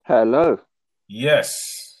Hello. Yes,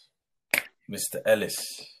 Mr. Ellis.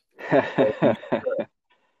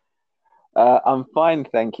 I'm fine,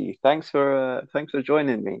 thank you. Thanks for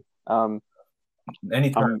joining me.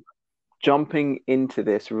 Anytime. I'm jumping into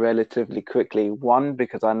this relatively quickly. One,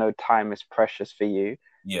 because I know time is precious for you,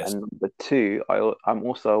 Yes. and number two, I'm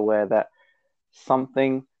also aware that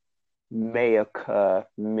something may occur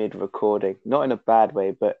mid-recording, not in a bad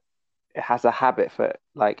way, but it has a habit for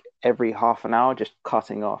like every half an hour just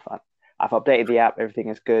cutting off. I've updated the app, everything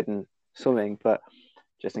is good and swimming, but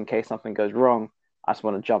just in case something goes wrong, I just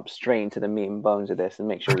want to jump straight into the meat and bones of this and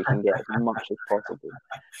make sure we can get as much as possible.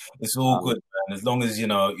 It's all good, Um, man. As long as you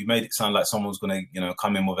made it sound like someone's gonna,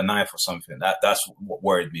 come in with a knife or something. That's what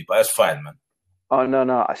worried me, but that's fine, man. oh no,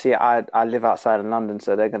 no, I see. I live outside of London,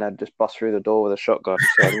 so they're gonna just bust through the door with a shotgun.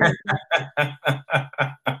 So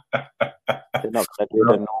they're not gonna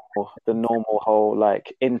do the normal whole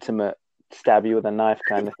like intimate stab you with a knife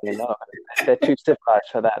kind of thing. No, they're too civilized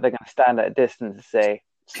for that. They're gonna stand at a distance and say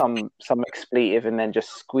some expletive and then just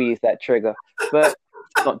squeeze that trigger. But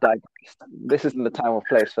not digress. This isn't the time or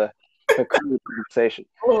place for crude conversation.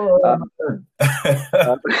 Uh, Oh, man.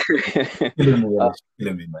 uh, Killing me, uh, Ellis.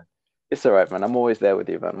 Killing me, man. it's all right, man. I'm always there with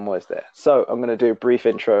you, man. I'm always there. So I'm gonna do a brief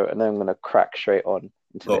intro and then I'm gonna crack straight on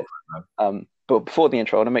into Go, this. man. But before the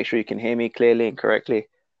intro, I want to make sure you can hear me clearly and correctly.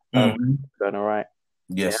 Mhm. Going all right.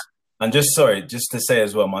 Yeah. Yes. And just sorry, just to say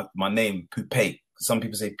as well, my name, Poupée. Some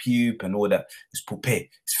people say pupe and all that. It's Poupée.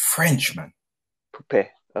 It's French, man. Prepare.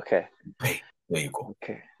 Okay. Poupée. There you go.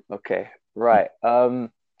 Okay. Okay. Right.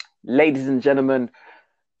 Ladies and gentlemen,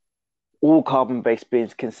 all carbon-based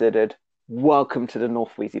beings considered, welcome to the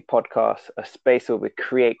North Wheezy podcast, a space where we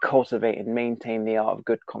create, cultivate, and maintain the art of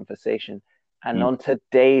good conversation. And Mm. on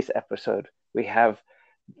today's episode, we have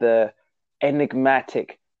the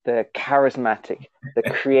enigmatic, the charismatic, the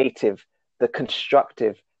creative, the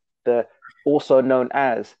constructive, the also known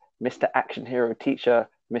as Mr. Action Hero Teacher,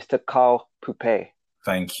 Mr. Carl Poupé.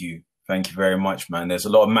 Thank you. Thank you very much, man. There's a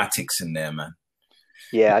lot of matics in there, man.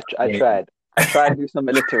 Yeah, I Yeah. tried. I try and do some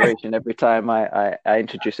alliteration every time I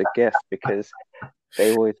introduce a guest because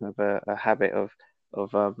they always have a habit of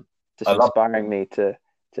just I love inspiring me to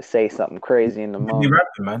say something crazy in the You should be moment.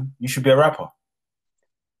 rapping, man. You should be a rapper.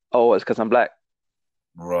 Oh, it's because I'm black.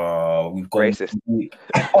 Bro, we've gone Racist. deep.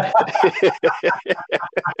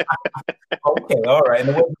 Okay, all right.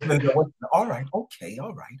 All right, okay,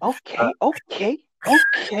 all right. Uh, Okay, okay,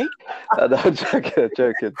 okay. No, I'm joking. I'm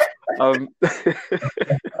joking. Um,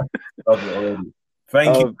 love it already.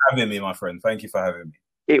 Thank you um, for having me, my friend. Thank you for having me.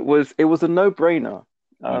 it was a no-brainer.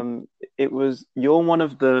 Mm, It was you're one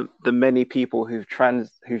of the many people who've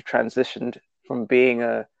transitioned from being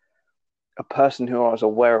a person who I was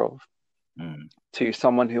aware of mm, to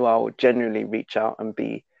someone who I would genuinely reach out and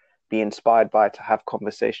be inspired by to have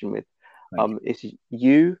conversation with. thank It's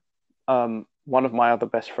you, one of my other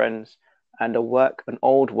best friends, and an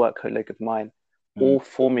old work colleague of mine, you. all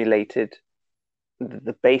formulated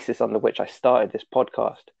the basis under which I started this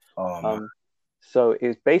podcast. Oh man. Um, so it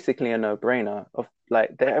was basically a no-brainer of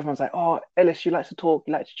like everyone's like, "Oh, Ellis, you like to talk,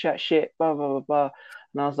 you like to chat shit, blah blah blah blah,"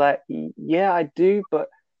 and I was like, "Yeah, I do, but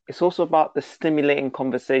it's also about the stimulating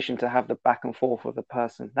conversation to have the back and forth with the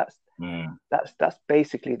person. Mm, That's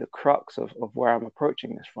basically the crux of where I'm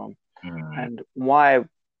approaching this from, mm, and why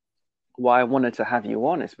I wanted to have you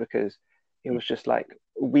on is because it was just like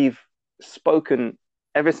we've spoken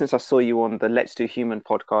ever since I saw you on the Let's Do Human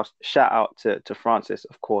podcast. Shout out to Francis,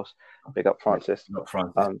 of course. Big up yeah, Francis. not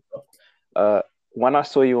Francis. Um, when I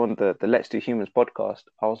saw you on the Let's Do Humans podcast,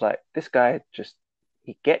 I was like, this guy just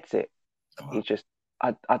he gets it. He Oh, just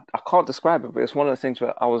I can't describe it, but it's one of the things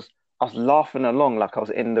where I was laughing along like I was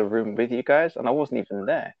in the room with you guys and I wasn't even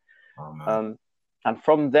there. oh man. Um, and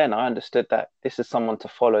from then, I understood that this is someone to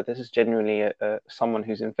follow. This is genuinely someone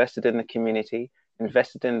who's invested in the community,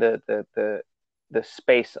 invested in the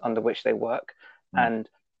space under which they work, Mm, and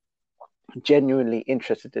genuinely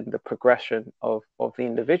interested in the progression of the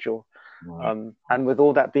individual. mm. And with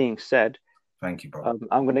all that being said, Thank you, brother.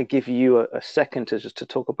 I'm going to give you a second to just to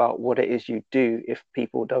talk about what it is you do if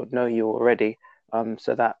people don't know you already,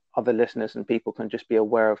 so that other listeners and people can just be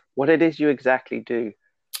aware of what it is you exactly do.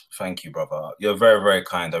 Thank you, brother. You're very, very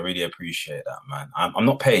kind. I really appreciate that, man. I'm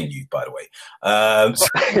not paying you, by the way.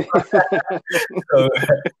 So,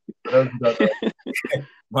 for those who don't know,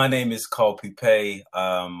 my name is Carl Poupé.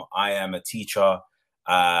 I am a teacher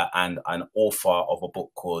and an author of a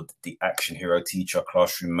book called The Action Hero Teacher: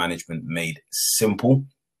 Classroom Management Made Simple.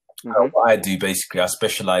 Hmm. What I do basically, I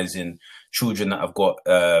specialize in children that have got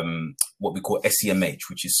what we call SEMH,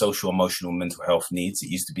 which is social emotional mental health needs. It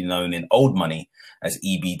used to be known in old money as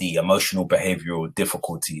EBD, emotional behavioral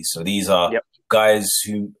difficulties. So these are Yep. guys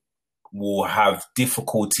who will have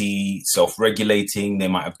difficulty self-regulating. They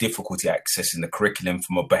might have difficulty accessing the curriculum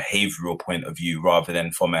from a behavioral point of view rather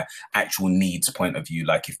than from an actual needs point of view,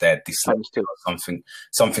 like if they're dyslexic or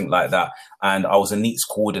something like that. And I was a NEETs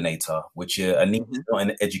coordinator, which a NEETs is not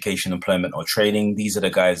in education, employment or training. These are the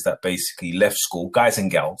guys that basically left school, guys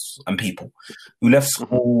and gals and people who left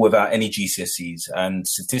school without any GCSEs. And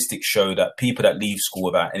statistics show that people that leave school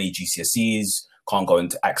without any GCSEs can't go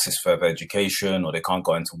into access further education, or they can't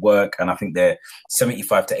go into work. And I think they're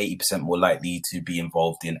 75 to 80% more likely to be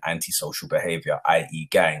involved in antisocial behavior, i.e.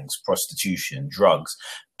 gangs, prostitution, drugs,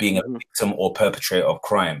 being a victim or perpetrator of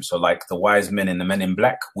crime. So like the wise men and the men in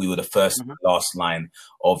black, we were the first last line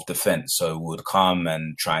of defense. So we would come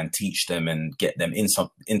and try and teach them and get them into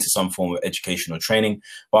some form of educational training.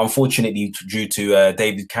 But unfortunately, due to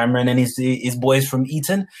David Cameron and his boys from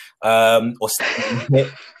Eton,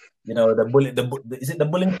 you know, is it the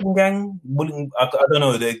Bullington gang? I don't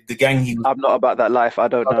know, the gang he was. I'm not about that life. I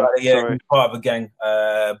don't know. Yeah, Sorry. he was part of a gang.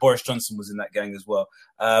 Boris Johnson was in that gang as well.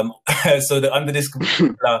 So under this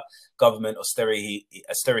government austerity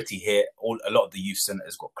here, a lot of the youth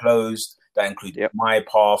centres got closed. That included my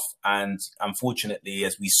path. And unfortunately,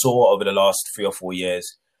 as we saw over the last 3 or 4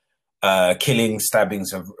 years, killings,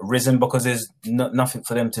 stabbings have risen because there's nothing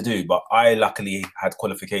for them to do. But I luckily had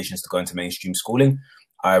qualifications to go into mainstream schooling.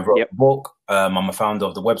 I wrote a book. I'm a founder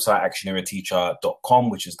of the website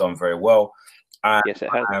actionheroteacher.com, which has done very well. And yes,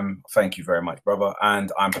 it has. Thank you very much, brother.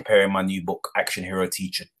 And I'm preparing my new book, Action Hero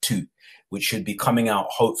Teacher 2, which should be coming out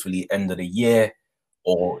hopefully end of the year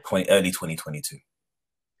or early 2022.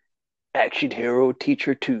 Action Hero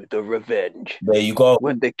Teacher 2, The Revenge. There you go.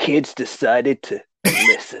 When the kids decided to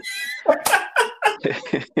listen. On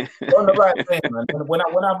the right thing, man. When I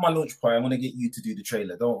have my launch party, I'm gonna get you to do the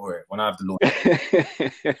trailer. Don't worry. When I have the launch.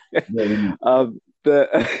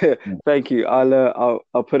 But thank you.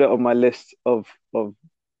 I'll put it on my list of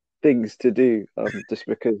things to do. Just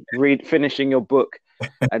because finishing your book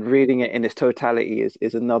and reading it in its totality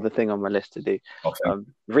is another thing on my list to do. Okay.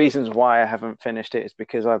 Reasons why I haven't finished it is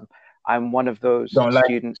because I'm one of those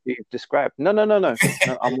students who you've described. No.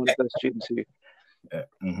 I'm one of those students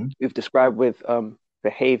who've described with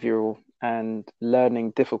behavioral and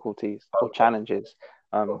learning difficulties or challenges.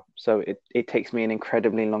 So it takes me an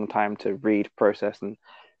incredibly long time to read, process,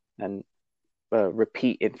 and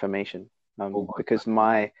repeat information. Because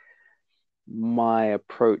my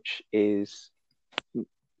approach is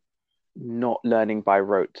not learning by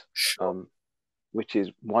rote, which is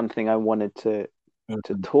one thing I wanted to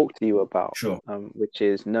talk to you about. Which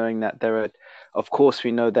is knowing that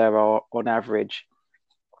we know there are on average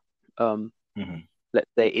let's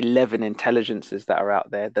say 11 intelligences that are out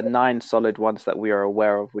there. The 9 solid ones that we are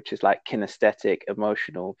aware of, which is like kinesthetic,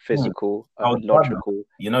 emotional, physical, logical.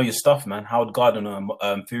 You know your stuff, man. Howard Gardner,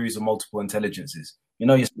 theories of multiple intelligences. You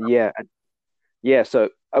know your stuff. Yeah.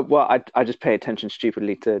 So I just pay attention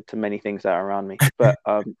stupidly to many things that are around me. But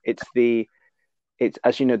it's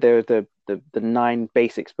as you know, there are the 9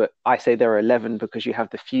 basics, but I say there are 11 because you have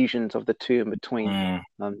the fusions of the 2 in between.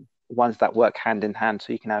 Ones that work hand in hand,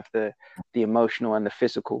 so you can have the emotional and the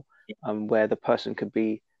physical, where the person could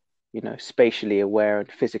be, spatially aware and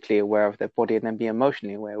physically aware of their body, and then be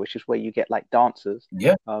emotionally aware, which is where you get like dancers,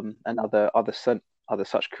 and other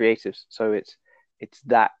such creatives. So it's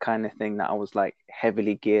that kind of thing that I was like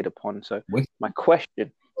heavily geared upon. So my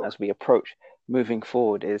question, as we approach moving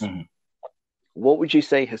forward, is what would you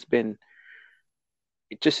say has been,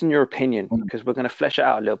 just in your opinion, because we're going to flesh it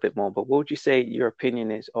out a little bit more, but what would you say your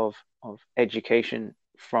opinion is of education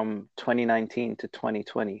from 2019 to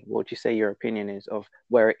 2020? What would you say your opinion is of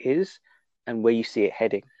where it is and where you see it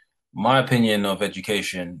heading? My opinion of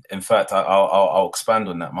education, in fact, I'll expand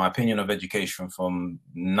on that. My opinion of education from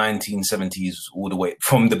 1970s all the way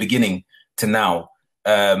from the beginning to now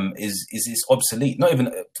is obsolete. Not even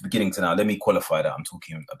the beginning to now. Let me qualify that. I'm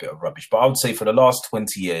talking a bit of rubbish, but I would say for the last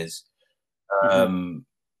 20 years,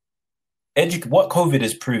 what COVID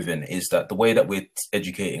has proven is that the way that we're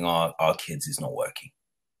educating our kids is not working.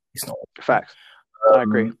 It's not working. Facts. I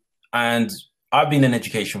agree. And I've been in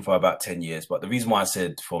education for about 10 years, but the reason why I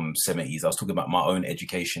said from 70s, I was talking about my own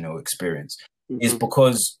educational experience, is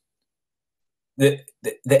because the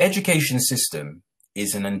education system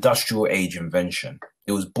is an industrial age invention.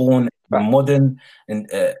 It was born, the modern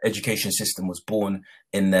education system was born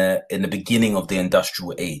in the beginning of the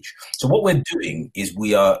industrial age. So what we're doing is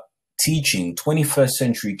we are teaching 21st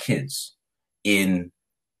century kids in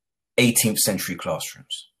 18th century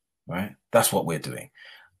classrooms, right? That's what we're doing.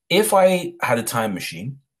 If I had a time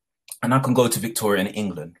machine and I can go to Victorian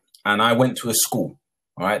England and I went to a school,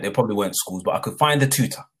 all right, there probably weren't schools, but I could find a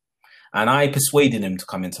tutor and I persuaded him to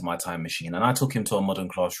come into my time machine and I took him to a modern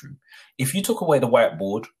classroom. If you took away the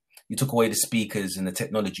whiteboard, you took away the speakers and the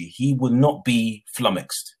technology, he would not be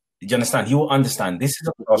flummoxed. Do you understand? He will understand this is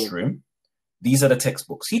a classroom. These are the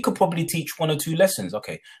textbooks. He could probably teach 1 or 2 lessons.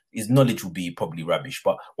 Okay, his knowledge will be probably rubbish.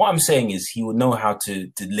 But what I'm saying is he will know how to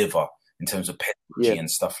deliver in terms of pedagogy and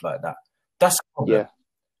stuff like that. That's a problem. Yeah.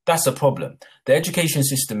 That's a problem. The education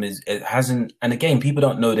system it hasn't, and again, people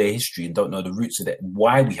don't know their history and don't know the roots of it,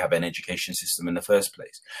 why we have an education system in the first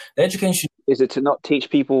place. The education is it to not teach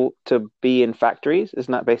people to be in factories?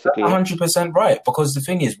 Isn't that basically 100% right? Because the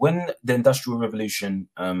thing is, when the Industrial Revolution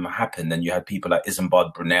happened, and you had people like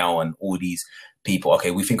Isambard Brunel and all these people.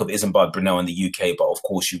 Okay, we think of Isambard Brunel in the UK, but of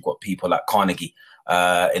course you've got people like Carnegie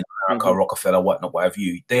in America, Rockefeller, whatnot, what have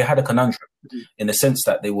you. They had a conundrum in the sense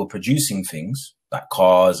that they were producing things like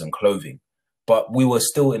cars and clothing, but we were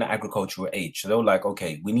still in an agricultural age. So they were like,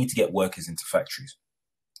 okay, we need to get workers into factories.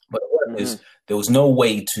 But the point is, there was no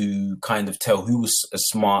way to kind of tell who was as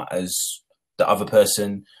smart as the other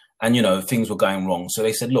person. And, you know, things were going wrong. So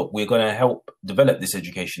they said, look, we're going to help develop this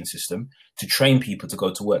education system to train people to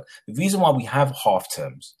go to work. The reason why we have half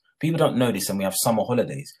terms, people don't know this, and we have summer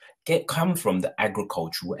holidays, come from the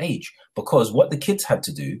agricultural age. Because what the kids had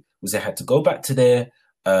to do was they had to go back to their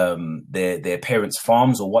parents'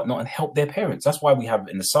 farms or whatnot and help their parents. That's why we have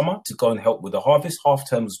in the summer to go and help with the harvest. Half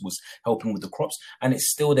terms was helping with the crops, and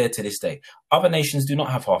it's still there to this day. Other nations do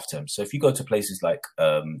not have half terms. So if you go to places like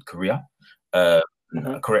Korea,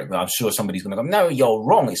 correct me, I'm sure somebody's going to go, no, you're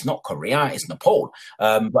wrong. It's not Korea, it's Nepal.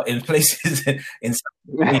 But in places in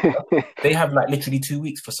South Korea, they have like literally 2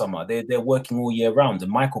 weeks for summer. They're working all year round.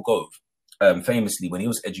 And Michael Gove, famously, when he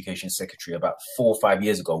was education secretary about 4 or 5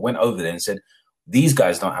 years ago, went over there and said, these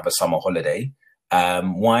guys don't have a summer holiday.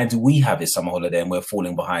 Why do we have a summer holiday and we're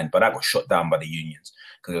falling behind? But that got shut down by the unions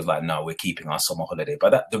because it was like, no, we're keeping our summer holiday.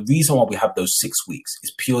 But the reason why we have those 6 weeks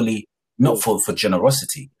is purely not for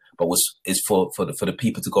generosity, but is for the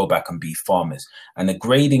people to go back and be farmers. And the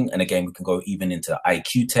grading, and again, we can go even into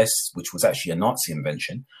IQ tests, which was actually a Nazi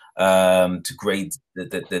invention, to grade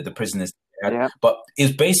the prisoners. But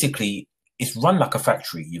it's run like a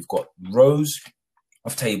factory. You've got rows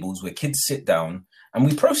of tables where kids sit down and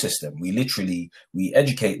we process them. We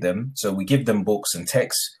educate them. So we give them books and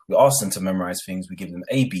texts. We ask them to memorize things. We give them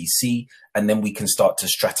A, B, C, and then we can start to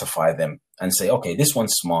stratify them and say, okay, this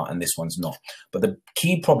one's smart and this one's not. But the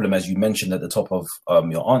key problem, as you mentioned at the top of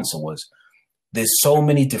your answer, was there's so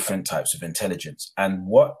many different types of intelligence. And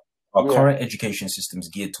what our current education system is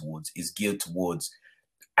geared towards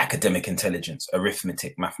academic intelligence,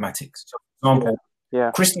 arithmetic, mathematics. So, for example,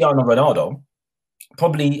 Cristiano Ronaldo,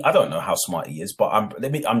 probably, I don't know how smart he is, but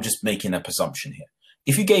I'm just making a presumption here.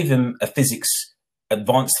 If you gave him a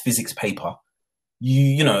advanced physics paper,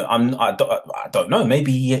 I don't know,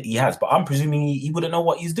 maybe he has, but I'm presuming he wouldn't know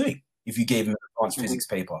what he's doing if you gave him an advanced physics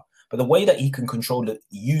paper. But the way that he can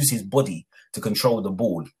use his body to control the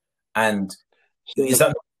ball, and is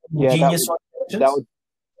that genius?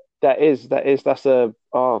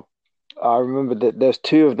 I remember that there's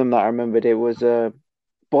 2 of them that I remembered. It was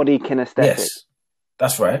body kinesthetics. Yes.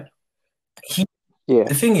 That's right.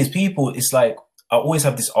 The thing is, it's like, I always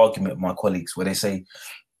have this argument with my colleagues where they say,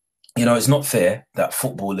 it's not fair that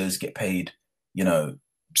footballers get paid,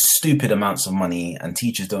 stupid amounts of money and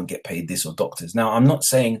teachers don't get paid this, or doctors. Now, I'm not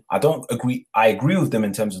saying I don't agree. I agree with them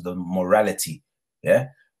in terms of the morality. Yeah.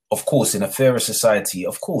 Of course, in a fairer society,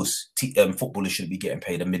 of course, footballers should be getting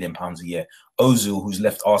paid £1 million a year. Ozil, who's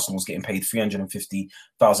left Arsenal, is getting paid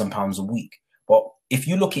 £350,000 a week. But if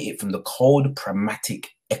you look at it from the cold,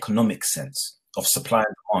 pragmatic, economic sense of supply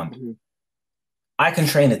and demand, I can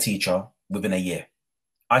train a teacher within a year.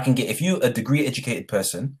 I can get, if you're a degree educated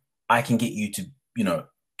person, I can get you to,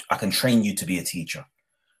 I can train you to be a teacher.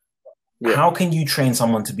 Yeah. How can you train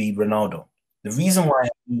someone to be Ronaldo? The reason why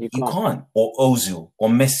you can't, or Ozil, or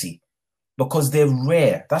Messi, because they're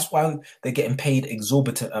rare. That's why they're getting paid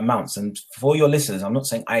exorbitant amounts. And for your listeners, I'm not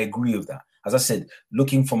saying I agree with that. As I said,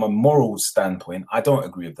 looking from a moral standpoint, I don't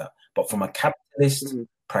agree with that. But from a capitalist,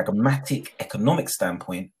 pragmatic, economic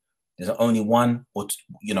standpoint, there's only one, or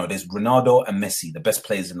there's Ronaldo and Messi, the best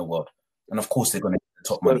players in the world. And of course, they're going to get the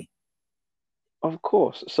top money. Of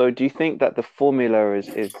course. So do you think that the formula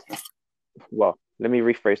is well, let me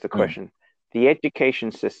rephrase the question. The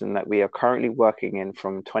education system that we are currently working in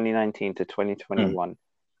from 2019 to 2021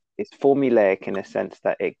 is formulaic in a sense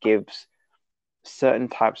that it gives certain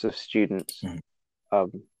types of students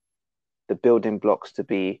the building blocks to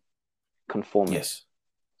be conformist. Yes.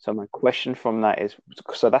 So my question from that is,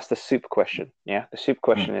 so that's the super question. Yeah. The super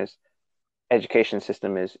question is education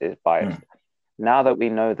system is biased. Now that we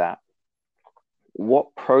know that,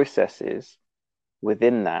 what processes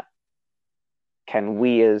within that can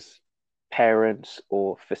we as parents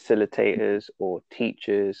or facilitators or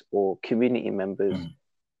teachers or community members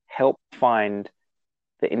help find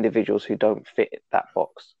the individuals who don't fit that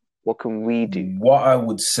box? What can we do? What I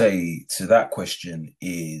would say to that question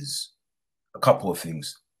is a couple of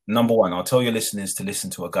things. Number one, I'll tell your listeners to listen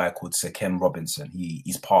to a guy called Sir Ken Robinson.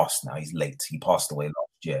 He's passed now. He's late. He passed away last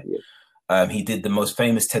year. Yeah. He did the most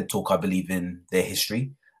famous TED Talk, I believe, in their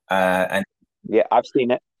history. And yeah, I've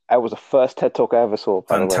seen it. It was the first TED Talk I ever saw,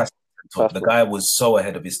 by fantastic the way. The guy was so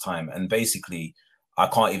ahead of his time. And basically, I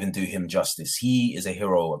can't even do him justice. He is a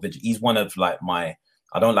hero. He's one of like my,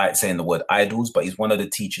 I don't like saying the word idols, but he's one of the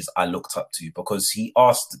teachers I looked up to because he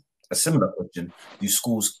asked a similar question: do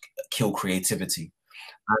schools kill creativity?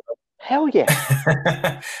 Hell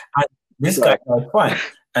yeah. And this guy, fine.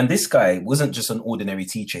 And this guy wasn't just an ordinary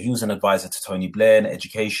teacher. He was an advisor to Tony Blair in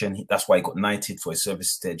education. That's why he got knighted for his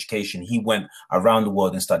services to education. He went around the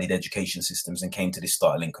world and studied education systems and came to this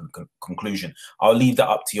startling conclusion. I'll leave that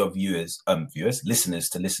up to your listeners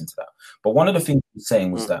to listen to that. But one of the things he was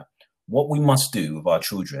saying was that what we must do with our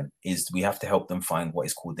children is we have to help them find what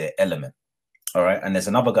is called their element. All right. And there's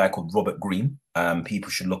another guy called Robert Greene. People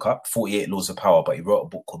should look up 48 Laws of Power, but he wrote a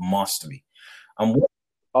book called Mastery. And what,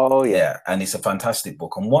 and it's a fantastic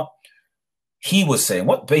book. And what he was saying,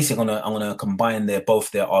 what basically I'm gonna combine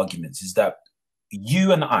both their arguments is that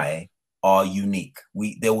you and I are unique.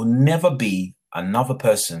 There will never be another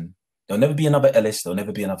person, there'll never be another Ellis, there'll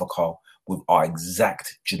never be another Carl with our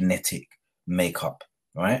exact genetic makeup.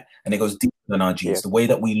 Right. And it goes deeper than our genes. The way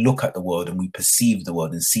that we look at the world and we perceive the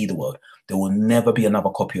world and see the world, there will never be another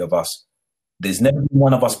copy of us. There's never been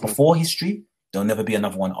one of us before history. There'll never be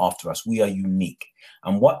another one after us. We are unique.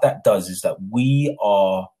 And what that does is that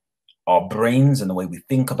our brains and the way we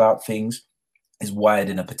think about things is wired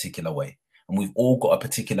in a particular way. And we've all got a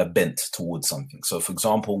particular bent towards something. So for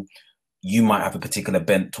example, you might have a particular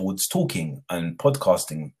bent towards talking and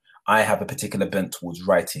podcasting. I have a particular bent towards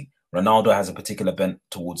writing. Ronaldo has a particular bent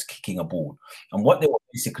towards kicking a ball. And what they were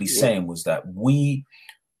basically saying was that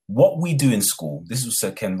what we do in school, this was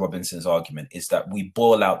Sir Ken Robinson's argument, is that we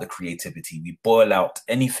boil out the creativity. We boil out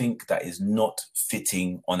anything that is not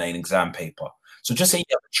fitting on an exam paper. So just say you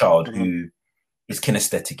have a child who is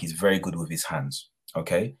kinesthetic, he's very good with his hands,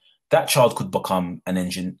 okay? That child could become an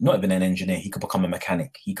engineer, not even an engineer, he could become a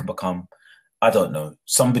mechanic. He could become, I don't know,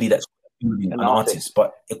 somebody that's an artist.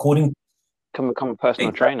 But according can become a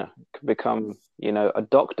personal trainer, could become, a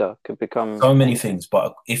doctor, could become so many things.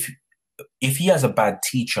 But if he has a bad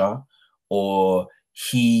teacher or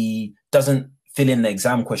he doesn't fill in the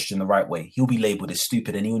exam question the right way, he'll be labeled as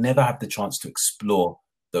stupid and he'll never have the chance to explore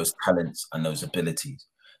those talents and those abilities.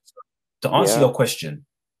 So to answer your question,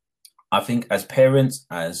 I think as parents,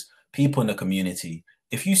 as people in the community,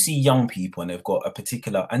 if you see young people and they've got a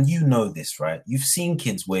particular, and you know this, right? You've seen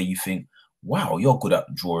kids where you think, wow, you're good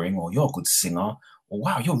at drawing, or you're a good singer, or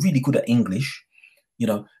wow, you're really good at English.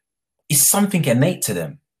 It's something innate to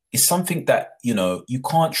them. It's something that, you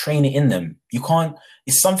can't train it in them.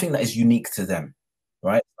 It's something that is unique to them,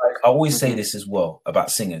 right? Like I always say this as well about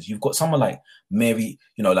singers. You've got someone like Mary,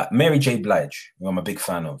 like Mary J. Blige, who I'm a big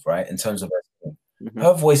fan of, right? In terms of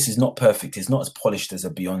her voice is not perfect. It's not as polished as a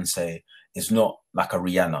Beyonce. It's not like a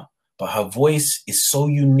Rihanna, but her voice is so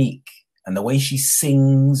unique. And the way she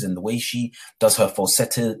sings and the way she does her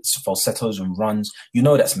falsettos and runs,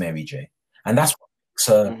 that's Mary J. And that's what makes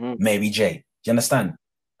her Mary J. Do you understand?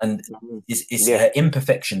 And it's her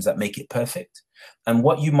imperfections that make it perfect. And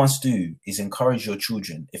what you must do is encourage your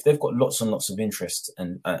children, if they've got lots and lots of interests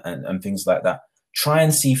and things like that, try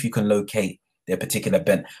and see if you can locate their particular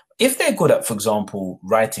bent. If they're good at, for example,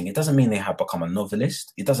 writing, it doesn't mean they have become a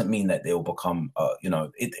novelist. It doesn't mean that they'll become,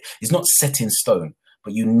 it's not set in stone.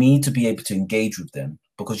 But you need to be able to engage with them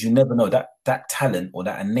because you never know that talent or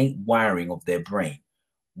that innate wiring of their brain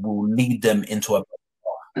will lead them into a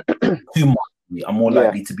too much are more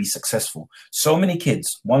likely to be successful. So many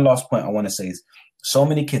kids, one last point I want to say is so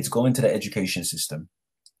many kids go into the education system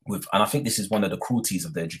and I think this is one of the cruelties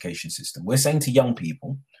of the education system. We're saying to young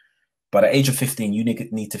people, by the age of 15, you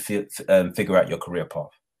need to figure out your career path.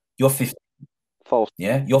 You're 15. False.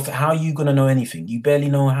 Yeah, how are you going to know anything? You barely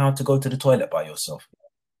know how to go to the toilet by yourself.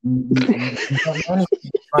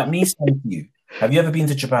 Like me saying to you, have you ever been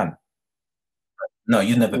to Japan? No,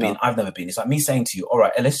 you've never been. I've never been. It's like me saying to you, all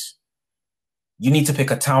right, Ellis, you need to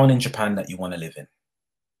pick a town in Japan that you want to live in.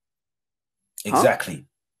 Exactly.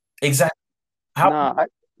 Exactly.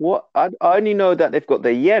 What? I only know that they've got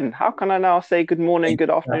the yen. How can I now say good morning, good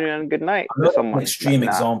afternoon, and good night I know to that's an someone? Like, extreme nah.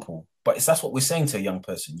 example, but that's what we're saying to a young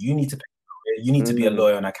person. You need to you need to be a Mm,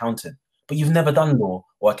 lawyer and accountant, but you've never done law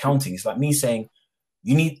or accounting. It's like me saying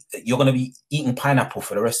you're going to be eating pineapple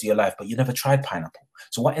for the rest of your life, but you never tried pineapple.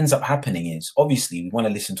 So what ends up happening is obviously we want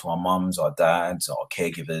to listen to our mums, our dads, our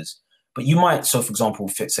caregivers, but you might, so for example,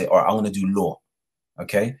 say, all right, I'm going to do law.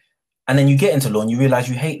 Okay. And then you get into law and you realize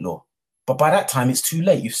you hate law. But by that time, it's too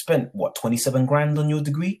late. You've spent what, 27 grand on your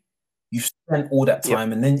degree? You've spent all that yep.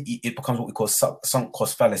 time, and then it becomes what we call sunk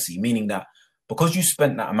cost fallacy, meaning that because you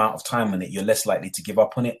spent that amount of time on it, you're less likely to give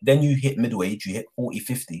up on it. Then you hit middle age, you hit 40,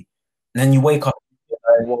 50, and then you wake up.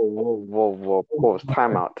 Whoa, whoa, whoa, whoa. Pause.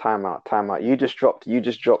 Time out, time out, time out. You just dropped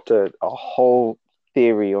a whole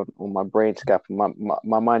theory on my brain scap.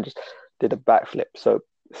 My mind just did a backflip. So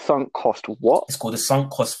sunk cost what? It's called a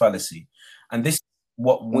sunk cost fallacy. And this,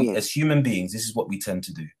 what we Mm, as human beings, this is what we tend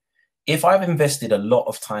to do. If I've invested a lot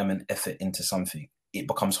of time and effort into something, it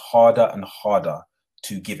becomes harder and harder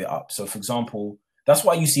to give it up. So, for example, that's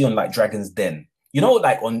why you see on like Dragon's Den, you know,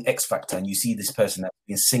 like on X Factor, and you see this person that's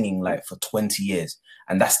been singing like for 20 years,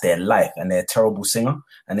 and that's their life, and they're a terrible singer.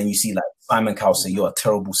 And then you see like Simon Cowell say, "You're a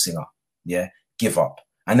terrible singer. Yeah, give up."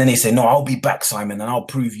 And then they say, "No, I'll be back, Simon, and I'll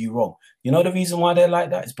prove you wrong." You know the reason why they're like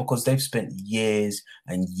that is because they've spent years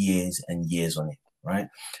and years and years on it, right?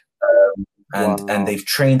 And wow. they've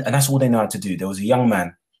trained, and that's all they know how to do. There was a young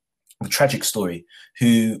man, a tragic story,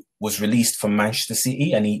 who was released from Manchester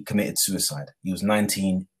City and he committed suicide. He was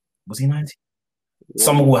 19. Was he 19?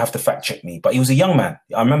 Someone will Whoa. have to fact check me, but he was a young man.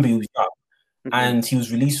 I remember he was young. Mm-hmm. And he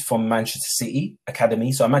was released from Manchester City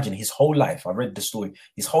Academy. So imagine his whole life, I read the story,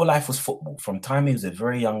 his whole life was football. From time he was a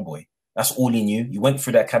very young boy. That's all he knew. He went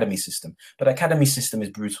through the academy system. But the academy system is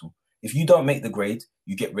brutal. If you don't make the grade,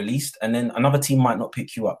 you get released, and then another team might not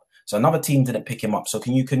pick you up. So another team didn't pick him up. So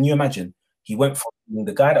can you imagine? He went from being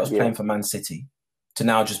the guy that was Yeah. playing for Man City to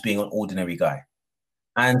now just being an ordinary guy.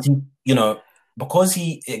 And he, because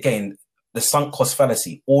he again, the sunk cost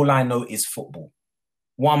fallacy, all I know is football.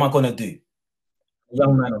 What am I gonna do? A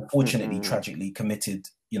young man unfortunately, Mm-mm. tragically committed,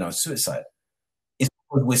 suicide. It's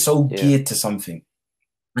because we're so Yeah. geared to something.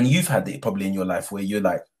 And you've had it probably in your life where you're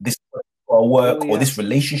like, this got to Oh work, or yeah. this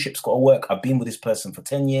relationship's got to work. I've been with this person for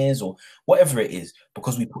 10 years, or whatever it is,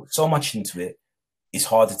 because we put so much into it, it's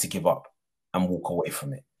harder to give up and walk away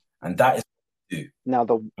from it. And that is what we do. Now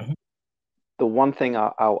Mhm. the one thing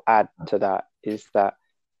I'll add to that is that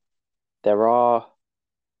there are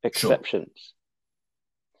Sure. exceptions.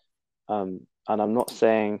 And I'm not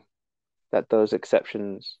saying that those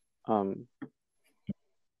exceptions are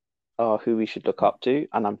who we should look up to.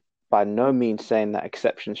 And I'm by no means saying that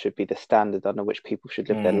exceptions should be the standard under which people should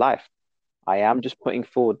live their Mm, life. I am just putting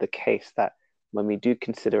forward the case that when we do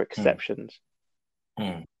consider mm, exceptions,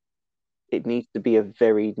 mm. it needs to be a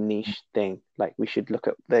very niche thing. Like we should look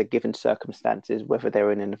at their given circumstances, whether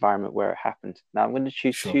they're in an environment where it happens. Now I'm going to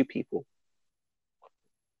choose Sure. two people,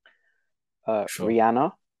 Sure.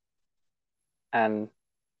 Rihanna and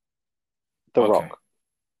The Okay. Rock.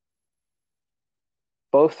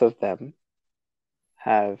 Both of them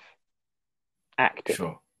have acted.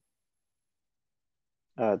 Sure.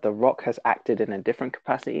 The Rock has acted in a different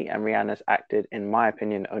capacity, and Rihanna's acted, in my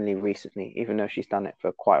opinion, only recently. Even though she's done it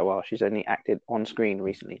for quite a while, she's only acted on screen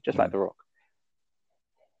recently, just like Mm. The Rock.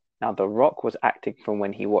 Now, The Rock was acting from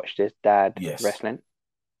when he watched his dad Yes. wrestling,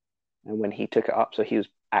 and when he took it up, so he was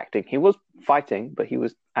acting. He was fighting, but he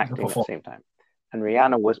was You acting at the perform. same time. And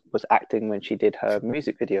Rihanna was acting when she did her Sure.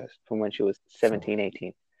 music videos from when she was Sure. 17,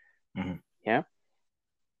 18. Mm-hmm. Yeah.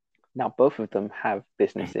 Now, both of them have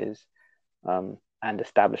businesses and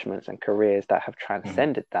establishments and careers that have Mm-hmm.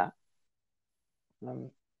 transcended that.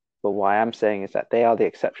 Um, but what I am saying is that they are the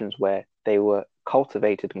exceptions where they were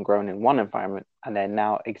cultivated and grown in one environment and they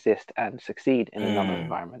now exist and succeed in another Mm-hmm.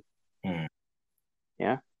 environment. Mm.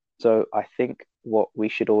 Yeah. So I think what we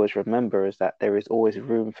should always remember is that there is always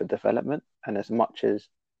room for development. And as much as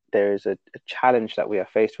there is a challenge that we are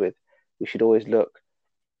faced with, we should always look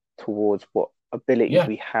towards what abilities Yeah.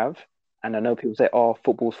 we have. And I know people say, oh,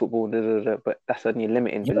 football's football, da, da, da, but that's only a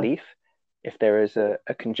limiting Yeah. belief. If there is a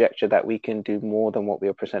conjecture that we can do more than what we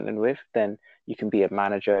are presented with, then you can be a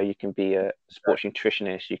manager, you can be a sports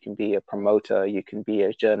nutritionist, you can be a promoter, you can be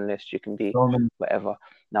a journalist, you can be Roman. whatever.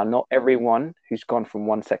 Now, not everyone who's gone from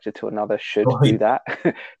one sector to another should Oh, do that.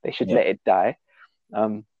 They should yeah. let it die.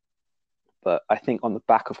 Um, but I think on the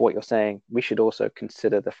back of what you're saying, we should also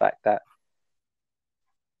consider the fact that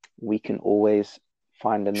we can always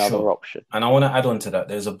find another Sure. option. And I want to add on to that.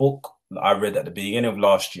 There's a book that I read at the beginning of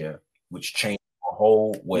last year, which changed my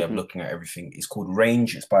whole way of looking at everything. It's called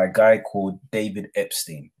Range. It's by a guy called David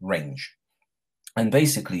Epstein, Range. And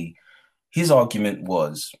basically, his argument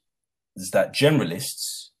is that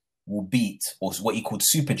generalists will beat, or what he called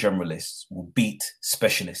super generalists, will beat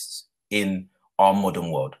specialists in our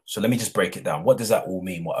modern world. So let me just break it down. What does that all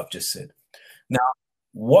mean, what I've just said? Now,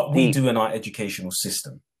 what we do in our educational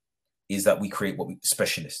system is that we create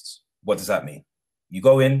specialists. What does that mean? You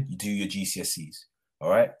go in, you do your GCSEs, all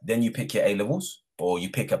right? Then you pick your A-levels, or you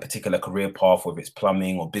pick a particular career path, whether it's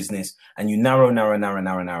plumbing or business, and you narrow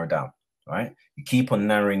down, right? You keep on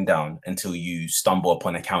narrowing down until you stumble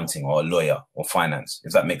upon accounting or a lawyer or finance,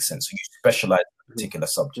 if that makes sense. So you specialize in a particular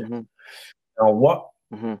subject. Now, what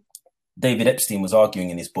David Epstein was arguing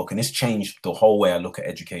in his book, and this changed the whole way I look at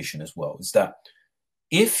education as well, is that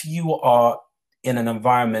if you are in an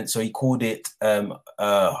environment, so he called it,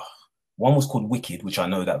 one was called Wicked, which I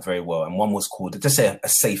know that very well, and one was called, just say, a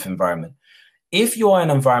safe environment. If you are in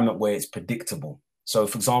an environment where it's predictable, so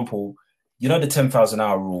for example, you know the 10,000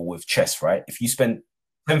 hour rule with chess, right? If you spend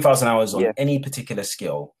 10,000 hours on any particular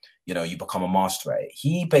skill, you know, you become a master at it.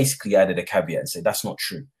 He basically added a caveat and said, that's not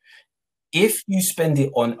true. If you spend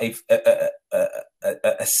it on a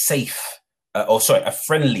safe, a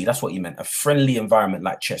friendly, that's what you meant, a friendly environment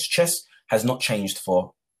like chess. Chess has not changed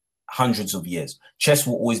for hundreds of years. Chess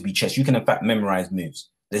will always be chess. You can, in fact, memorize moves.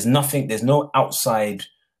 There's no outside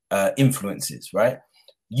influences, right?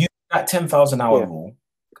 That 10,000 hour rule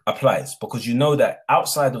applies because you know that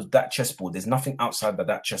outside of that chessboard, there's nothing outside of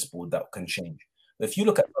that chessboard that can change. But if you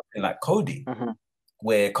look at something like coding,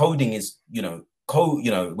 where coding is,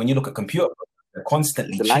 when you look at computer, they're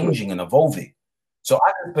constantly changing and evolving. So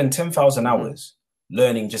I can spend 10,000 hours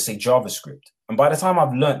learning, just say, JavaScript. And by the time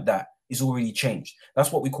I've learned that, it's already changed.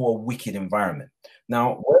 That's what we call a wicked environment.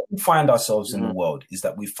 Now, where we find ourselves in the world is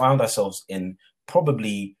that we found ourselves in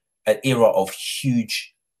probably an era of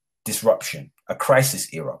huge disruption, a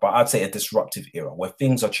crisis era, but I'd say a disruptive era where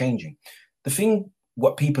things are changing.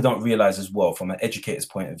 What people don't realize as well, from an educator's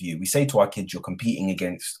point of view, we say to our kids, you're competing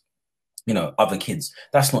against, other kids.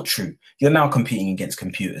 That's not true. You're now competing against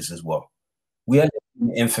computers as well. We are in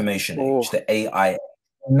the information age, the AI.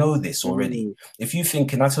 You know this already. If you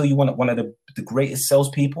think, can I tell you one of the greatest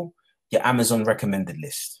salespeople? Your Amazon recommended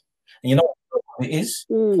list. And you know what it is?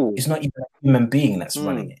 It's not even a human being that's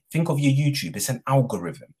running it. Think of your YouTube. It's an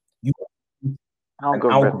algorithm. An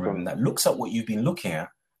algorithm that looks at what you've been looking at,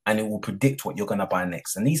 and it will predict what you're going to buy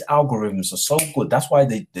next. And these algorithms are so good. That's why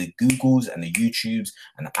the Googles and the YouTubes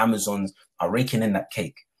and the Amazons are raking in that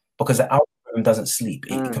cake, because the algorithm doesn't sleep.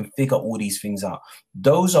 It can figure all these things out.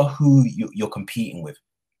 Those are who you're competing with.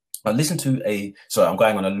 I listened to sorry, I'm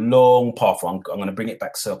going on a long path. I'm going to bring it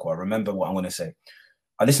back circle. I remember what I'm going to say.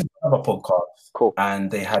 I listened to another podcast,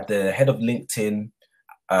 and they had the head of LinkedIn,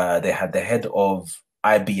 they had the head of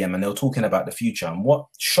IBM, and they were talking about the future. And what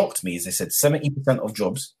shocked me is they said 70% of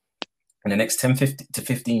jobs in the next 10 to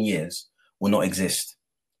 15 years will not exist.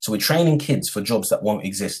 So we're training kids for jobs that won't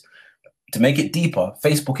exist. To make it deeper,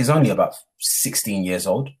 Facebook is only about 16 years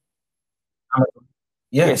old.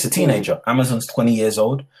 It's a teenager. Amazon's 20 years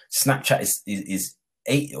old. Snapchat is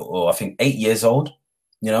 8 years old.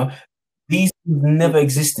 These never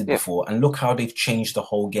existed before, and look how they've changed the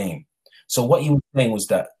whole game. So what he was saying was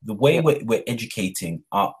that the way we're educating,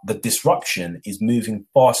 the disruption is moving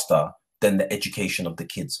faster than the education of the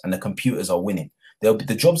kids, and the computers are winning.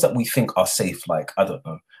 The jobs that we think are safe, like, I don't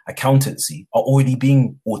know, accountancy, are already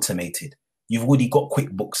being automated. You've already got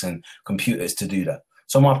QuickBooks and computers to do that.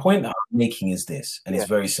 So my point that I'm making is this, and it's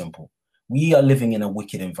very simple. We are living in a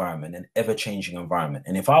wicked environment, an ever-changing environment.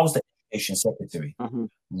 And if I was the education secretary,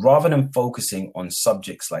 rather than focusing on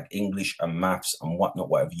subjects like English and maths and whatnot,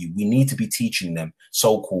 we need to be teaching them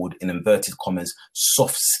so-called, in inverted commas,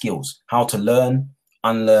 soft skills, how to learn,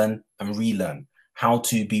 unlearn, and relearn, how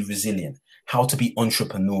to be resilient, how to be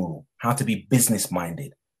entrepreneurial, how to be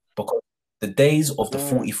business-minded. Because the days of the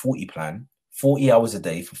 40-40 plan, 40 hours a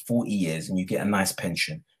day for 40 years and you get a nice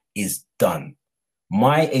pension, is done.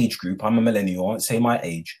 My age group, I'm a millennial, I won't say my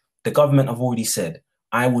age, the government have already said,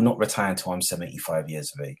 I will not retire until I'm 75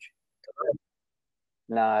 years of age.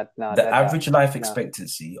 The average life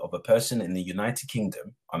expectancy of a person in the United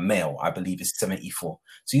Kingdom, a male, I believe, is 74.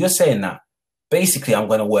 So you're saying that basically I'm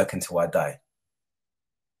going to work until I die.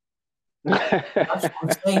 That's what I'm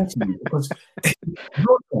saying to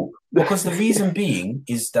you, because the reason being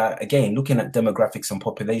is that, again, looking at demographics and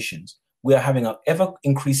populations, we are having an ever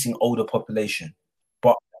increasing older population,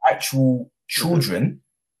 but actual children,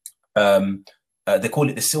 they call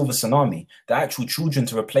it the silver tsunami, the actual children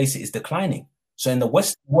to replace it is declining. So in the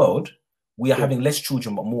Western world, we are having less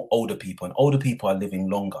children, but more older people, and older people are living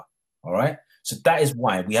longer. All right. So that is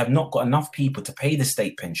why we have not got enough people to pay the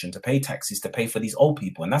state pension, to pay taxes, to pay for these old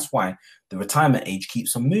people. And that's why the retirement age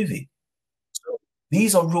keeps on moving. So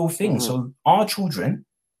these are real things. So our children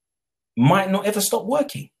might not ever stop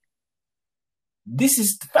working. This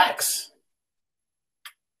is the facts.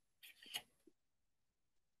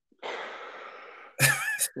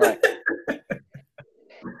 Right.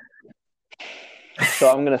 So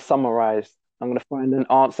I'm going to summarize. I'm going to find an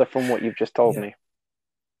answer from what you've just told me.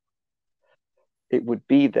 It would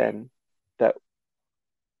be then that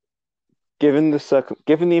given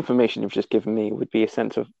the information you've just given me, would be a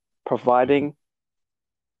sense of providing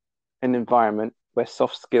an environment where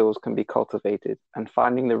soft skills can be cultivated and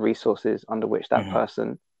finding the resources under which that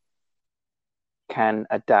person can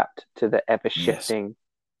adapt to the ever-shifting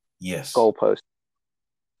goalposts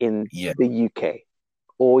in the UK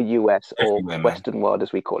or US or Western world,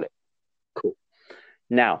 as we call it. Cool.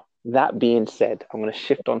 Now, that being said, I'm going to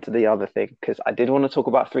shift on to the other thing, because I did want to talk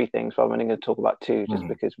about three things, but I'm only going to talk about two, just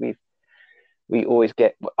because we always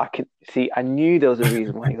get. I knew there was a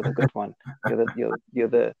reason why you're the good one.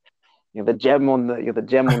 You're the gem on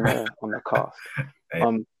the cast.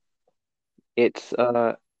 It's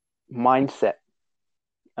mindset.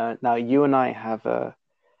 Now you and I have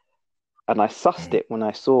and I sussed it when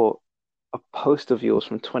I saw a post of yours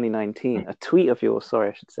from 2019, a tweet of yours,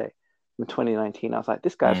 sorry, I should say, from 2019. I was like,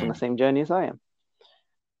 this guy's on the same journey as I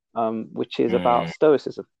am, which is about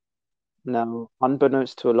stoicism. Now,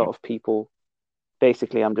 unbeknownst to a lot of people,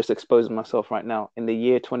 basically, I'm just exposing myself right now. In the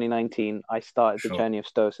year 2019, I started the journey of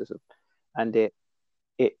stoicism, and it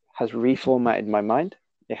has reformatted my mind.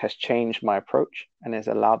 It has changed my approach, and has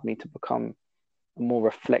allowed me to become a more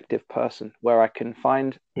reflective person, where I can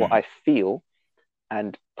find what I feel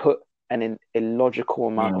and put an illogical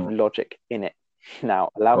amount of logic in it. Now,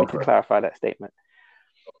 allow me to clarify that statement.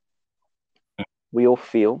 We all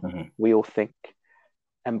feel, we all think,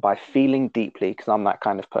 and by feeling deeply, because I'm that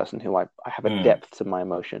kind of person who I have a depth to my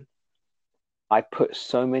emotion, I put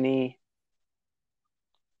so many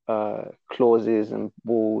clauses and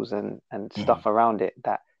walls and stuff around it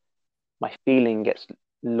that my feeling gets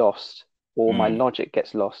lost, or my logic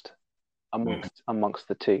gets lost amongst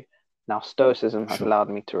the two. Now, stoicism has allowed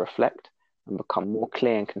me to reflect and become more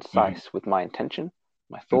clear and concise with my intention,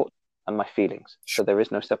 my thoughts, and my feelings. So there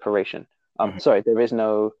is no separation. Sorry, there is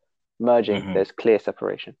no merging. There's clear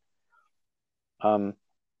separation. And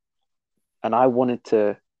I wanted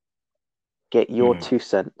to get your 2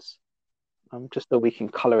 cents, just so we can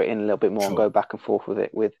color it in a little bit more and go back and forth with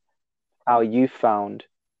it, with how you found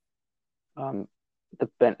how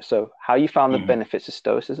you found the benefits of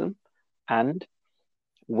stoicism, and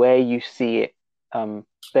where you see it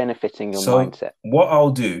benefiting your mindset. What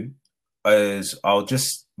I'll do is I'll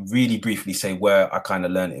just really briefly say where I kind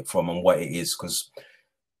of learned it from and what it is, because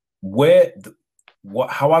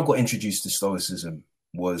how I got introduced to stoicism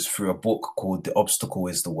was through a book called The Obstacle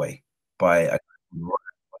is the Way by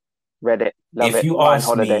read it. Love if it. you Ryan ask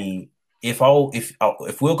Holiday. me if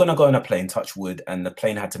we're gonna go on a plane, touch wood, and the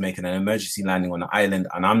plane had to make an emergency landing on an island,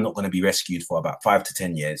 and I'm not gonna be rescued for about 5 to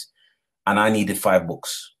 10 years, and I needed 5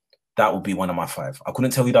 books, that would be one of my 5. I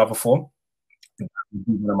couldn't tell you the other 4. That would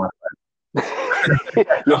be one of my 5.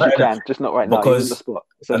 Yes, you can, just not right now. Because on the spot.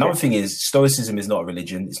 Okay. Another thing is, stoicism is not a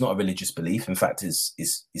religion. It's not a religious belief. In fact, it's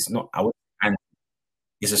not. And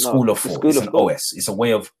it's a school of thought. It's an OS. It's a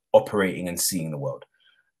way of operating and seeing the world.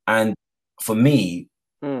 And for me,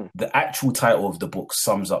 the actual title of the book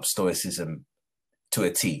sums up stoicism to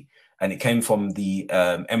a T. And it came from the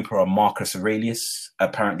Emperor Marcus Aurelius,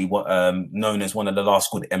 apparently known as one of the last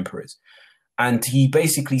good emperors. And he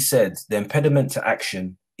basically said, the impediment to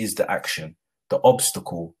action is the action. The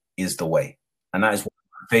obstacle is the way. And that is one of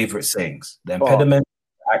my favorite sayings. The impediment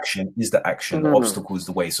to action is the action. The obstacle is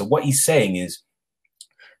the way. So what he's saying is,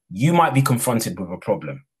 you might be confronted with a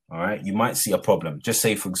problem. All right. You might see a problem. Just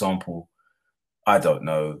say, for example, I don't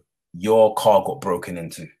know, your car got broken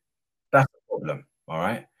into. That's a problem. All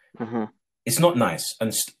right. It's not nice.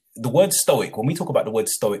 And the word stoic, when we talk about the word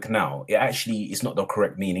stoic now, it actually is not the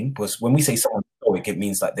correct meaning, because when we say someone's stoic, it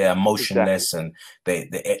means that they're emotionless and they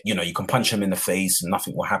you can punch them in the face and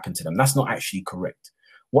nothing will happen to them. That's not actually correct.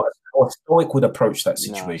 What a stoic would approach that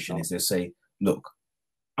situation is, they say, look,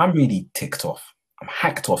 I'm really ticked off. I'm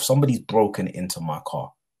hacked off. Somebody's broken into my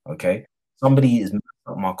car. Okay. Somebody is messed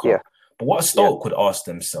up my car. Yeah. But what a stoic would ask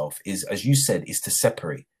themselves is, as you said, is to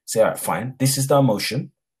separate. Say, all right, fine, this is the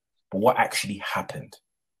emotion, but what actually happened?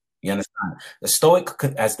 You understand? The stoic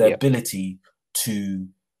has the ability to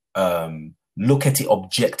look at it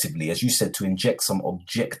objectively, as you said, to inject some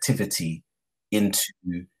objectivity into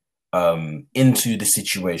the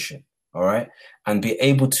situation. all right, and be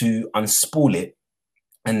able to unspool it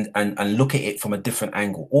and look at it from a different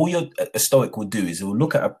angle. All a Stoic will do is it will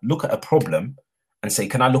look at a problem and say,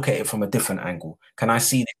 can I look at it from a different angle? Can I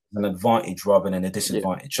see this as an advantage rather than a Yeah,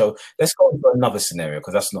 disadvantage? So let's go into another scenario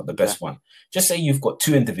because that's not the best exactly. one. Just say you've got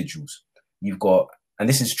two individuals. You've got, and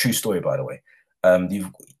this is a true story, by the way.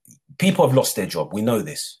 You've People have lost their job. We know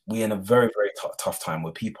this. We're in a very, very tough time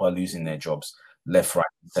where people are losing their jobs left, right,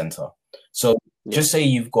 and center. So Yeah, just say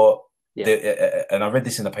you've got yeah. and I read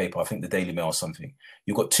this in the paper, I think the Daily Mail or something.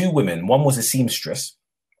 You've got two women. One was a seamstress.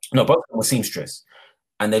 No, both of them were seamstress,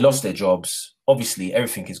 and they lost their jobs. Obviously,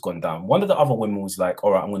 everything has gone down. One of the other women was like,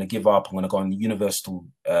 "All right, I'm going to give up. I'm going to go on universal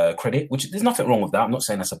credit," which there's nothing wrong with that. I'm not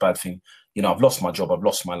saying that's a bad thing. You know, I've lost my job. I've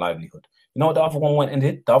lost my livelihood. You know what the other one went and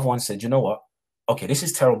did? The other one said, "You know what? Okay, this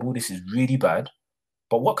is terrible. This is really bad.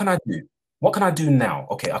 But what can I do? What can I do now?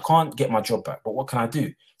 Okay, I can't get my job back, but what can I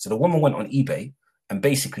do?" So the woman went on eBay and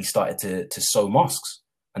basically started to sew masks.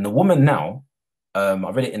 And the woman now, I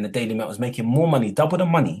read it in the Daily Mail, was making more money, double the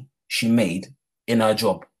money she made in her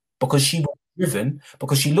job because she was driven,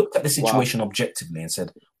 because she looked at the Wow. situation objectively and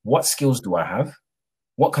said, what skills do I have?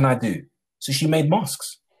 What can I do? So she made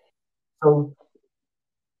masks. So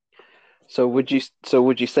So would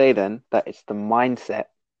you say then that it's the mindset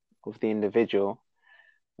of the individual,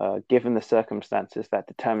 given the circumstances, that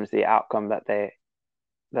determines the outcome that they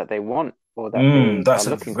want or that they are that's a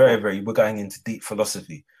looking for? we're going into deep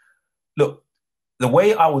philosophy. Look, the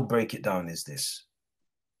way I would break it down is this: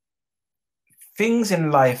 things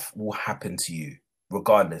in life will happen to you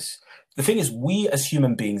regardless. The thing is, we as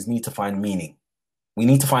human beings need to find meaning. We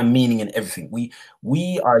need to find meaning in everything.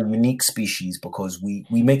 We are a unique species because we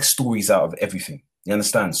make stories out of everything. You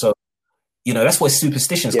understand? So, you know, that's where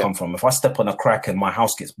superstitions Yeah. come from. If I step on a crack and my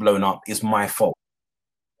house gets blown up, it's my fault.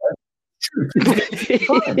 True.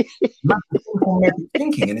 Fine. Magic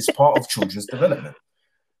thinking, and it's part of children's development.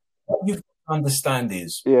 What you've got to understand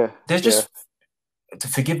is Yeah, there's yeah. just, to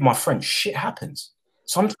forgive my French, shit happens.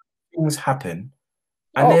 Sometimes things happen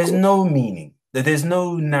and Oh, of there's course. no meaning. There's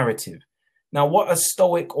no narrative. Now, what a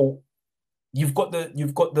stoic, or you've got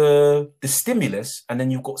the stimulus, and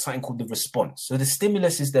then you've got something called the response. So the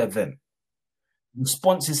stimulus is the event.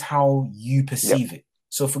 Response is how you Yep, perceive it.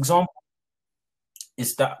 So, for example,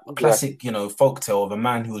 it's that exactly. classic, folktale of a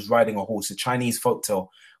man who was riding a horse, a Chinese folktale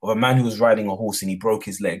of a man who was riding a horse and he broke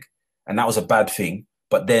his leg, and that was a bad thing.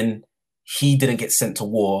 But then he didn't get sent to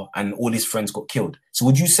war, and all his friends got killed. So,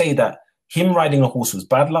 would you say that him riding a horse was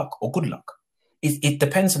bad luck or good luck? It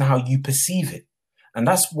depends on how you perceive it, and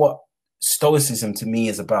that's what stoicism to me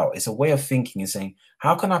is about. It's a way of thinking and saying,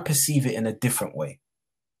 how can I perceive it in a different way?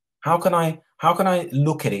 How can I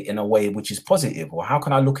look at it in a way which is positive, or how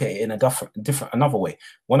can I look at it in a different another way?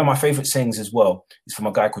 One of my favorite sayings as well is from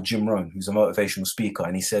a guy called Jim Rohn, who's a motivational speaker,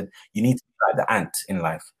 and he said, "You need to be like the ant in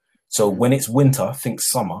life. So Mhm. when it's winter, think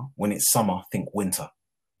summer. When it's summer, think winter."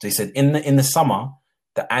 So he said, in the summer,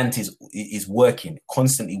 the ant is working,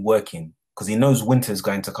 constantly working, because he knows winter is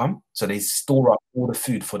going to come. So they store up all the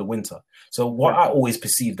food for the winter. So what I Exactly. always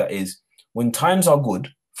perceive that is, when times are good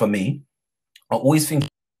for me, I always think,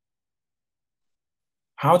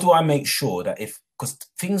 how do I make sure that, if, because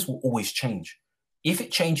things will always change, if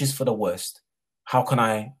it changes for the worst, how can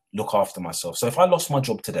I look after myself? So if I lost my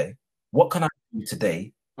job today, what can I do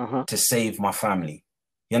today Uh-huh. to save my family?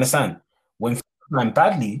 You understand? When things are going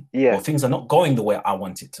badly or Yeah. things are not going the way I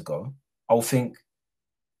want it to go, I'll think,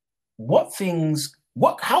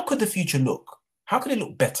 how could the future look? How could it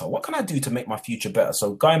look better? What can I do to make my future better?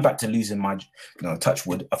 So going back to losing my, touch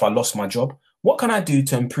wood, if I lost my job, what can I do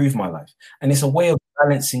to improve my life? And it's a way of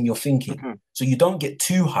balancing your thinking. Mhm. So you don't get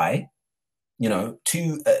too high,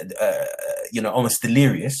 too, almost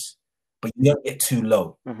delirious, but you don't get too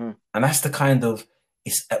low. Mhm. And that's the kind of,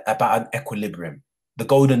 it's about an equilibrium, the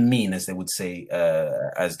golden mean, as they would say,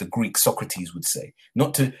 as the Greek Socrates would say,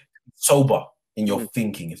 not to sober in your Mhm.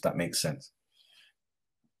 thinking, if that makes sense.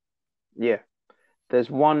 Yeah. There's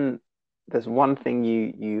one thing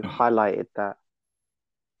you Mm, highlighted that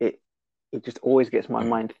it it just always gets my mm,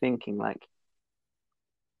 mind thinking, like,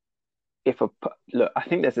 look, I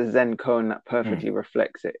think there's a Zen koan that mm. perfectly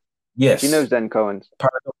reflects it. Do you know Yes. Zen koans?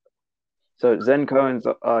 Paradox. So Zen koans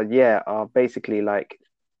are basically like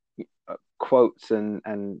quotes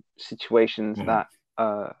and situations Mhm, that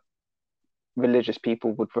uh religious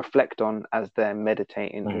people would reflect on as they're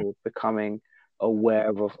meditating mhm, or becoming aware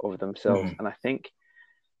of themselves. mhm, And I think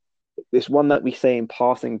it's one that we say in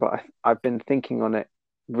passing, but I've been thinking on it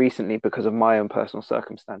recently because of my own personal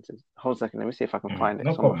circumstances. Hold on a second, let me see if I can mhm. find it.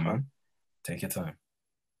 No It's on my problem, phone. man. Take your time.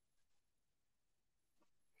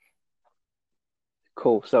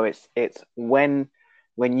 Cool. So it's when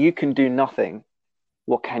when you can do nothing,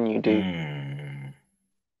 what can you do? Mm.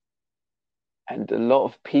 And a lot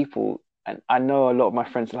of people, and I know a lot of my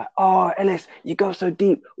friends are like, oh, Ellis, you go so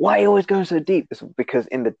deep. Why are you always going so deep? It's because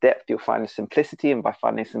in the depth, you'll find the simplicity. And by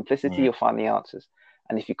finding simplicity, Mm. you'll find the answers.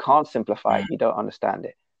 And if you can't simplify it, Mm. you don't understand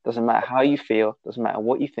it. Doesn't matter how you feel, doesn't matter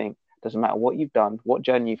what you think, doesn't matter what you've done, what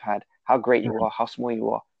journey you've had, how great you are, how small you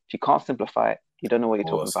are. If you can't simplify it, you don't know what Of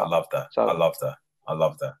you're talking course, I about. love that. I So love that. I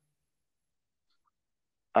love that.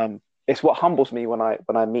 it's what humbles me when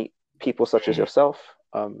I meet people such as Mm. yourself,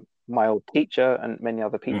 my old teacher, and many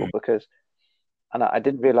other people, Mm. because and I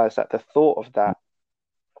didn't realize that the thought of that,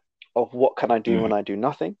 of what can I do Mm. when I do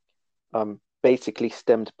nothing, basically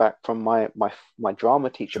stemmed back from my drama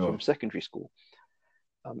teacher Sure. from secondary school.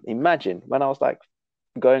 Imagine when I was like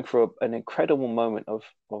going through an incredible moment of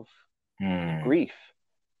Mm. grief.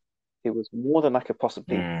 It was more than I could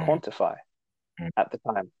possibly Mm. quantify Mm. at the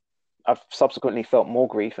time. I've subsequently felt more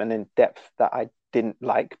grief and in depth that I didn't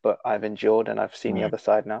like, but I've endured and I've seen the Mm. other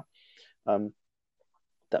side now. Um,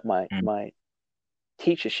 that Mm. my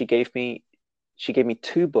teacher, she gave me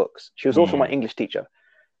two books. She was also my Mm. English teacher.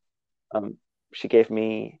 She gave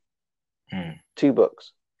me Mm. two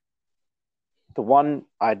books. The one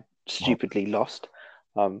I Wow. stupidly lost,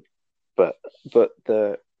 um, but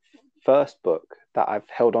the first book that I've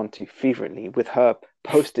held on to fervently with her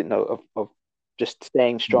post-it note of just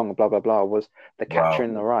staying strong, blah blah blah, was The Catcher Wow.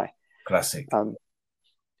 in the Rye. Classic.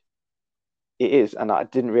 It is, and I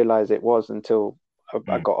didn't realize it was until I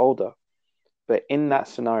Mm. got older. But in that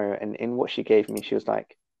scenario and in what she gave me, she was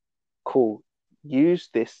like, "Cool, use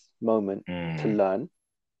this moment to Mm. learn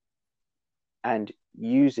and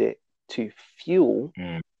use it to fuel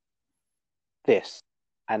Mm. this."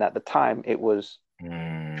 And at the time, it was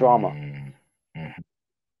drama. Mm. Mm.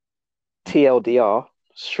 TLDR, Mm.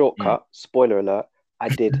 shortcut, spoiler alert, I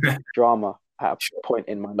did drama at a point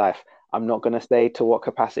in my life. I'm not going to say to what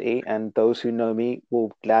capacity, and those who know me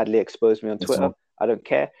will gladly expose me on It's Twitter. all. I don't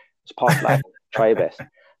care. It's past life. Try your best.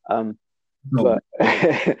 Um, No.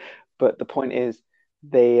 but but the point is,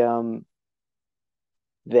 they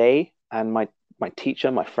they and my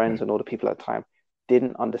teacher, my friends, Mm. and all the people at the time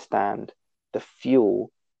didn't understand the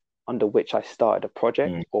fuel under which I started a Mm.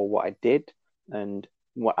 project or what I did. And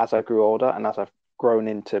as I grew older and as I've grown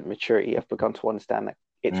into maturity, I've begun to understand that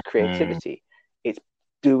it's Mm. creativity. It's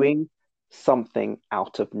doing something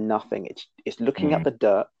out of nothing. It's looking at Mm. the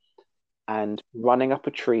dirt and running up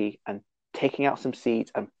a tree and taking out some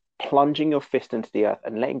seeds and plunging your fist into the earth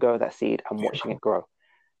and letting go of that seed and watching Beautiful. it grow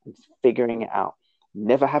and figuring it out.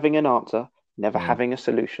 Never having an answer, never Mm. having a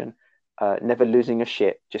solution, never losing a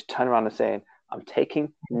shit, just turn around and saying, I'm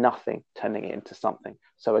taking nothing, turning it into something.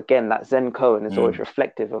 So again, that Zen koan is always Mm.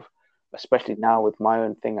 reflective of, especially now with my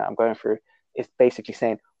own thing that I'm going through, is basically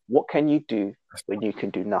saying, what can you do when you can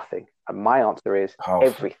do nothing? And my answer is Powerful.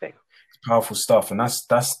 everything. It's powerful stuff, and that's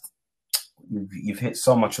you've hit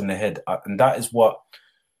so much on the head, and that is what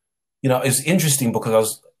It's interesting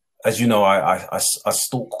because as you know, I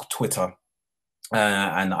stalk Twitter,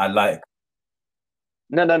 and I like.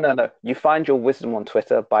 No. You find your wisdom on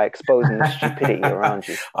Twitter by exposing the stupidity around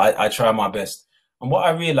you. I try my best. And what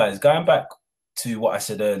I realized, going back to what I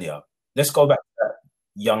said earlier, let's go back to that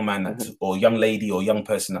young man Mm-hmm. or young lady or young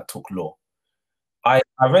person that took law. I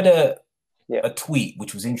read a Yeah. a tweet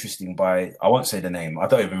which was interesting by, I won't say the name, I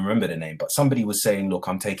don't even remember the name, but somebody was saying, look,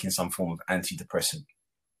 I'm taking some form of antidepressant.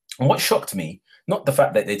 And what shocked me, not the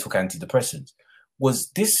fact that they took antidepressants,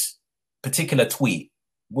 was this particular tweet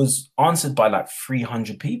was answered by like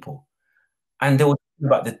 300 people. And they were talking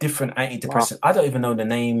about the different Wow. antidepressants. I don't even know the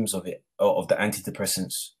names of it, of the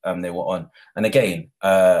antidepressants they were on. And again,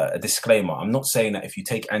 a disclaimer, I'm not saying that if you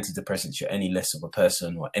take antidepressants, you're any less of a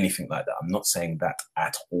person or anything like that. I'm not saying that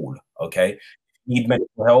at all, okay? If you need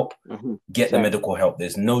medical help, Mm-hmm. get the Same. medical help.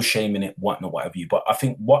 There's no shame in it, whatnot, whatever you. But I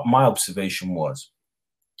think what my observation was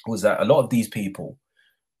that a lot of these people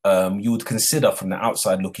you would consider from the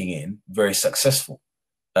outside looking in very successful.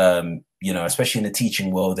 Especially in the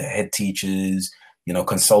teaching world, the head teachers,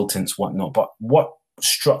 consultants, whatnot. But what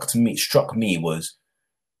struck me was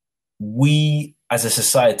we as a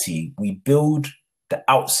society, we build the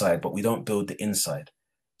outside, but we don't build the inside.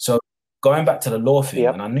 So going back to the law thing,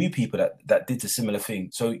 and Yep. I knew people that did a similar thing.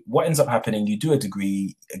 So what ends up happening, you do a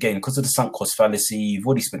degree, again, because of the sunk cost fallacy, you've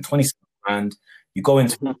already spent 20 grand, you go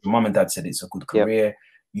into Mm-hmm. your mum and dad said it's a good Yep. career.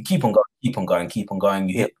 You keep on going, keep on going, keep on going.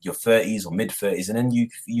 You Yep. hit your 30s or mid 30s, and then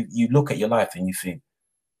you look at your life and you think,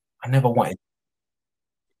 I never wanted.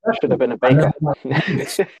 I should have been a I never baker. wanted to do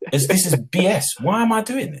this. This is BS. Why am I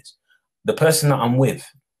doing this? The person that I'm with,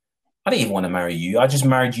 I didn't even want to marry you. I just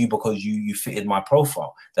married you because you fitted my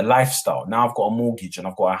profile, the lifestyle. Now I've got a mortgage and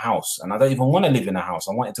I've got a house, and I don't even want to live in a house.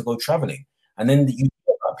 I wanted to go traveling. And then you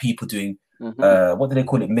hear about people doing Hmm. what do they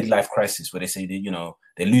call it? Midlife crisis, where they say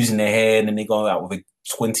they're losing their hair and then they go out with a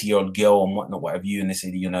 20-year-old girl and whatnot, whatever you, and they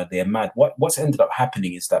say they're mad. What's ended up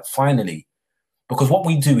happening is that finally, because what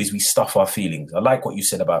we do is we stuff our feelings. I like what you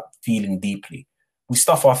said about feeling deeply. We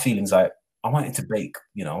stuff our feelings like, I wanted to bake,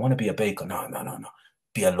 I want to be a baker. No, no, no, no.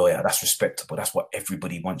 Be a lawyer. That's respectable. That's what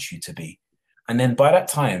everybody wants you to be. And then by that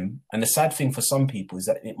time, and the sad thing for some people is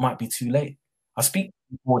that it might be too late. I speak to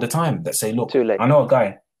people all the time that say, look, Too late. I know a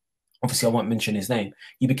guy, obviously I won't mention his name.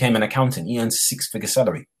 He became an accountant. He earns a 6-figure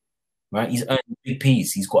salary, right? He's earning big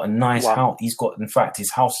P's. He's got a nice Wow. house. In fact,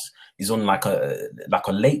 his house is on like a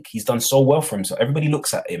lake. He's done so well for him. So everybody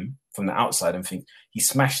looks at him from the outside and think he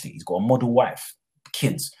smashed it. He's got a model wife,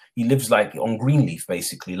 kids. He lives like on Greenleaf,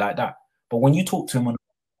 basically, like that. But when you talk to him,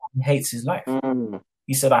 he hates his life. Mm.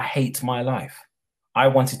 He said, I hate my life. I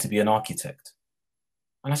wanted to be an architect.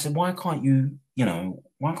 And I said, why can't you do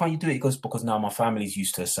it? He goes, because now my family's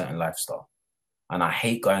used to a certain lifestyle. And I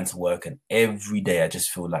hate going to work, and every day I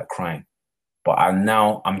just feel like crying. But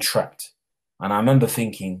I'm trapped. And I remember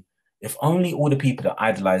thinking, if only all the people that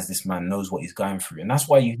idolize this man knows what he's going through. And that's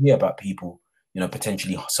why you hear about people,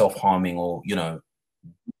 potentially self-harming or.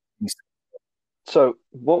 So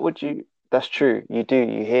what would you, that's true, you do,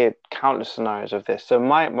 you hear countless scenarios of this. So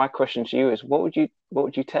my question to you is what would you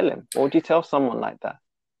tell him? What would you tell someone like that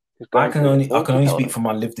who's I going can through this? only What I would can you only tell speak them? from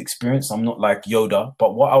my lived experience. I'm not like Yoda,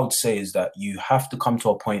 but what I would say is that you have to come to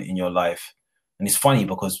a point in your life, and it's funny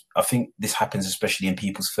because I think this happens especially in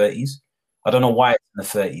people's 30s. I don't know why it's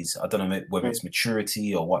in the 30s. I don't know whether Mm. it's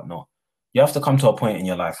maturity or whatnot. You have to come to a point in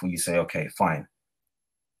your life where you say, okay, fine.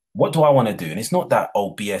 What do I want to do? And it's not that,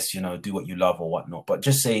 oh, BS, do what you love or whatnot, but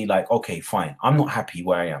just say, like, okay, fine. I'm not happy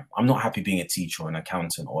where I am. I'm not happy being a teacher or an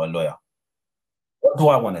accountant or a lawyer. What do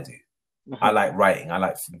I want to do? I Mhm. like writing. I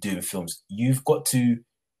like doing films.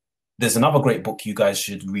 There's another great book you guys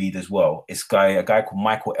should read as well. It's a guy called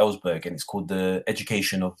Michael Ellsberg, and it's called The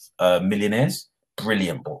Education of Millionaires.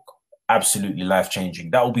 Brilliant book. Absolutely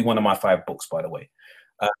life-changing. That will be one of my 5 books, by the way.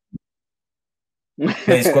 Uh, yeah,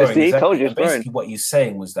 it's growing, See, told exactly. you And it's growing. basically what he's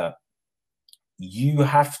saying was that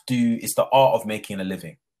it's the art of making a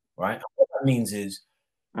living, right? And what that means is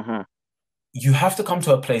Hmm. you have to come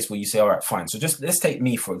to a place where you say, all right, fine. So just let's take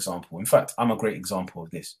me, for example. In fact, I'm a great example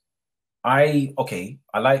of this. I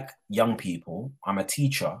like young people. I'm a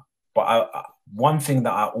teacher, but one thing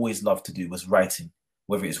that I always loved to do was writing,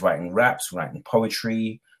 whether it's writing raps, writing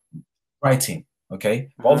poetry, writing. Okay,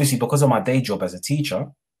 but Hmm. obviously because of my day job as a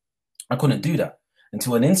teacher, I couldn't do that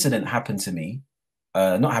until an incident happened to me.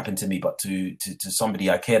 Not happened to me, but to somebody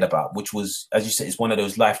I cared about, which was, as you said, it's one of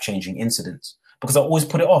those life-changing incidents. Because I always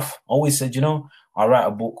put it off. I always said, I'll write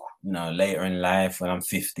a book, later in life when I'm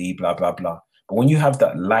 50, blah, blah, blah. But when you have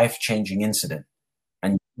that life-changing incident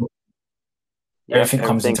and Yeah, everything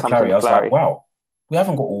comes everything into comes clarity, into I was like, clarity. wow, we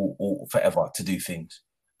haven't got all forever to do things.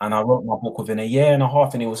 And I wrote my book within a year and a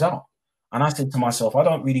half and it was out. And I said to myself, I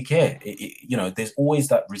don't really care. There's always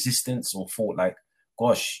that resistance or thought like,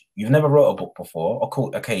 gosh, you've never wrote a book before.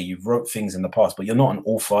 Okay, you've wrote things in the past, but you're not an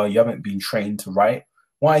author. You haven't been trained to write.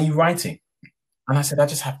 Why are you writing? And I said, I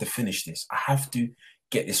just have to finish this. I have to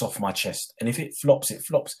get this off my chest. And if it flops, it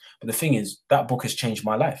flops. But the thing is, that book has changed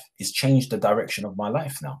my life. It's changed the direction of my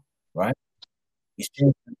life now, right? It's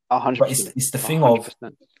changed, A hundred but it's percent. it's the A thing hundred of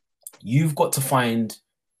percent. you've got to find.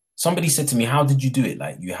 Somebody said to me, "How did you do it?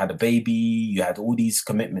 Like you had a baby, you had all these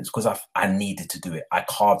commitments." Because I needed to do it. I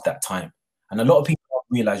carved that time, and a lot of people don't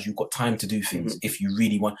realize you've got time to do things Hmm. if you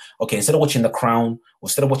really want. Okay, instead of watching The Crown or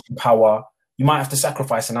instead of watching Power, you might have to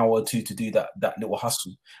sacrifice an hour or two to do that little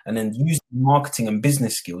hustle, and then use marketing and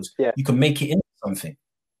business skills. Yeah. You can make it into something.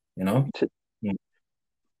 You know. To, Mm.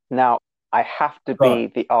 now, I have to Go on. be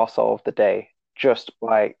the arsehole of the day just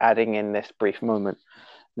by adding in this brief moment.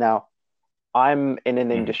 Now, I'm in an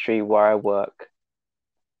Mhm, industry where I work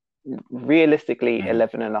realistically mhm,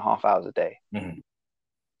 11 and a half hours a day. mhm,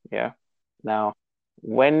 Yeah. Now,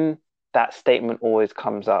 when that statement always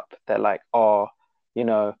comes up, they're like, oh,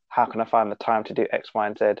 how can I find the time to do X, Y,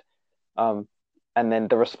 and Z? Um, and then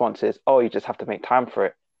the response is, oh, you just have to make time for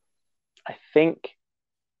it. I think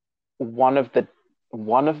one of the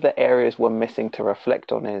one of the areas we're missing to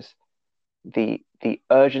reflect on is the sure.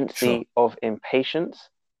 urgency of impatience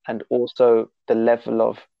and also the level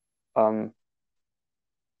of um,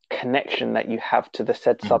 connection that you have to the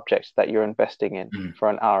said Mhm, subjects that you're investing in mhm, for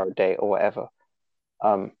an hour a day or whatever.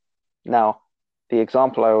 Um, now, the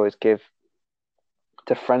example I always give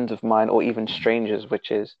to friends of mine or even strangers,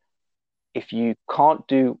 which is if you can't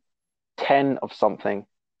do 10 of something,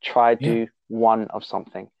 try do one of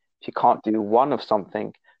something. If you can't do one of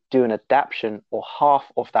something, do an adaptation or half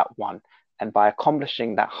of that one. And by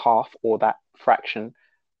accomplishing that half or that fraction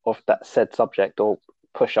of that said subject or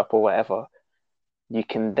push up or whatever, you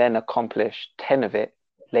can then accomplish 10 of it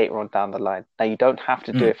later on down the line. Now, you don't have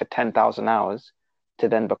to do it for 10,000 hours to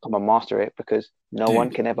then become a master at it, because no one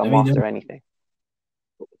can ever master anything.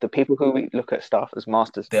 The people who look at stuff as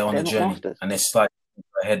masters, they're on a journey masters. and they're slightly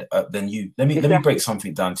ahead than you. Let me break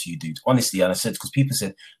something down to you, dude. Honestly, and I said, because people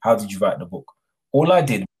said, how did you write the book? All I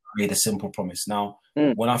did was made a simple promise. Now,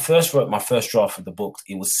 when I first wrote my first draft of the book,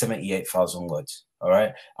 it was 78,000 words. All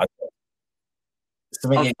right.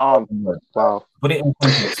 78,000 words. Wow. Put it in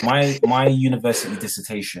context. My university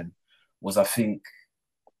dissertation was, I think,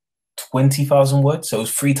 20,000 words. So it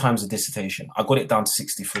was 3 times a dissertation. I got it down to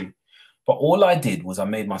 63. But all I did was I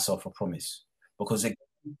made myself a promise, because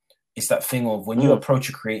it's that thing of when you approach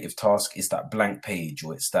a creative task, it's that blank page,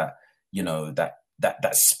 or it's that, you know, that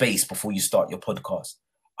space before you start your podcast.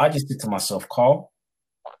 I just said to myself, Carl,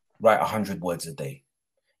 write 100 words a day.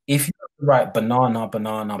 If you write banana,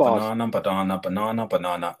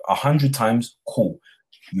 100 times, cool.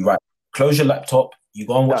 You write, close your laptop, you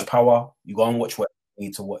go and watch Power, you go and watch what you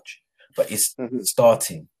need to watch. But it's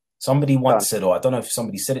starting. Somebody once said, or I don't know if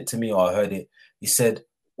somebody said it to me or I heard it, he said,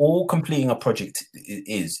 all completing a project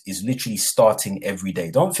is literally starting every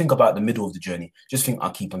day. Don't think about the middle of the journey. Just think,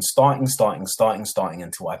 I'll keep on starting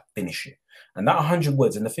until I finish it. And that 100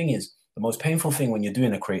 words, and the thing is, the most painful thing when you're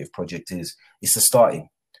doing a creative project is the starting.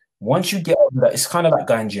 Once you get over that, it's kind of like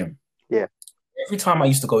going gym. Yeah. Every time I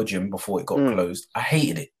used to go gym before it got closed, I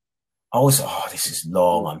hated it. I was, oh, this is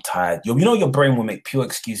long, I'm tired. You know, your brain will make pure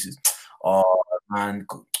excuses. Oh, man,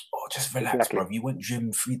 just relax, bro. You went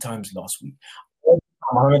gym 3 times last week.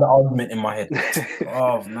 I heard the argument in my head.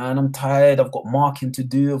 Oh, man, I'm tired. I've got marking to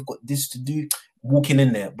do. I've got this to do. Walking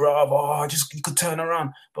in there, bro, you could turn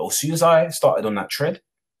around. But as soon as I started on that tread,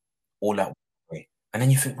 all that way. And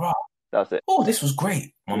then you think, right, that's it. Oh, this was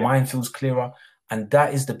great. My mind feels clearer. And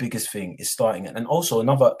that is the biggest thing, is starting it. And also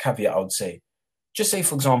another caveat I would say, just say,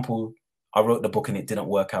 for example, I wrote the book and it didn't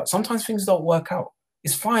work out. Sometimes things don't work out.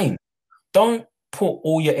 It's fine. Don't put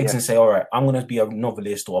all your eggs and say, all right, I'm going to be a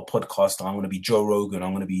novelist or a podcaster. I'm going to be Joe Rogan.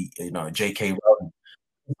 I'm going to be, J.K. Rowling.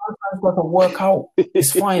 Sometimes it doesn't work out.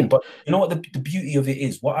 It's fine. But you know what the beauty of it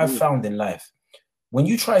is? What I've found in life, when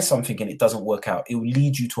you try something and it doesn't work out, it will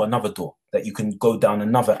lead you to another door that you can go down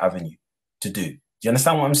another avenue to do. Do you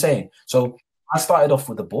understand what I'm saying? So I started off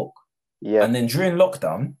with a book. Yeah. And then during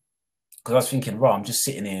lockdown, because I was thinking, I'm just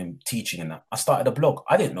sitting here teaching and that, I started a blog.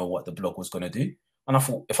 I didn't know what the blog was going to do. And I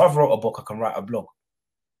thought, if I've wrote a book, I can write a blog.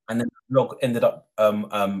 And then the blog ended up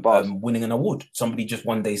winning an award. Somebody just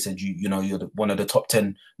one day said, you're one of the top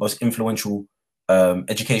 10 most influential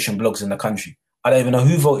education blogs in the country. I don't even know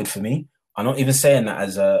who voted for me. I'm not even saying that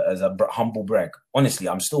as a humble brag. Honestly,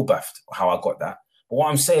 I'm still baffed how I got that. But what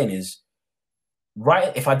I'm saying is,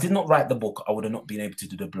 if I did not write the book, I would have not been able to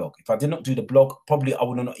do the blog. If I did not do the blog, probably I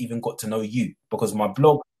would have not even got to know you, because my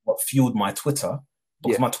blog what fueled my Twitter.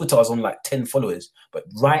 Because my Twitter was on like 10 followers, but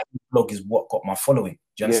writing the blog is what got my following.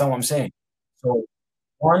 Do you understand what I'm saying? So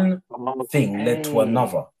one thing led to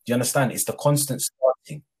another. Do you understand? It's the constant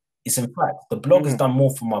starting. It's in fact, the blog has done more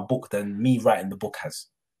for my book than me writing the book has.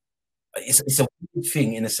 It's a weird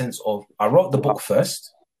thing in the sense of, I wrote the book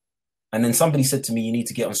first, and then somebody said to me, you need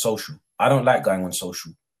to get on social. I don't like going on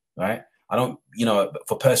social, right? I don't,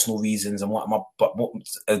 for personal reasons and but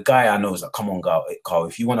a guy I know is like, come on, Carl,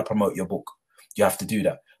 if you want to promote your book, you have to do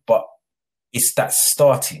that. But it's that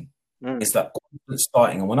starting. It's that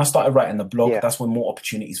starting. And when I started writing the blog, that's when more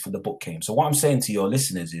opportunities for the book came. So what I'm saying to your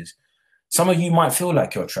listeners is, some of you might feel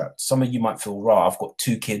like you're trapped. Some of you might feel, I've got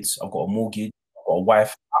 2 kids, I've got a mortgage, I've got a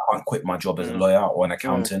wife. I can't quit my job as a lawyer or an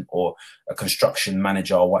accountant or a construction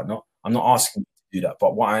manager or whatnot. I'm not asking you to do that.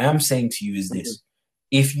 But what I am saying to you is this.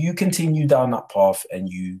 If you continue down that path and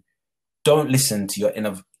you don't listen to your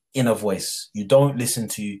inner voice, you don't listen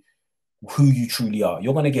to who you truly are,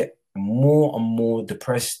 you're going to get more and more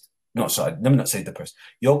depressed. Let me not say depressed.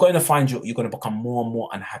 You're going to find you're going to become more and more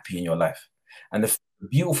unhappy in your life. And the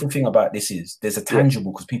beautiful thing about this is there's a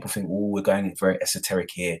tangible, because people think, we're going very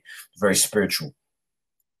esoteric here, very spiritual.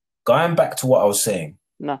 Going back to what I was saying,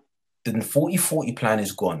 the 40-40 plan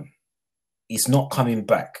is gone. It's not coming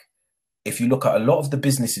back. If you look at a lot of the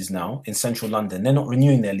businesses now in central London, they're not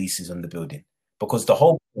renewing their leases on the building, because the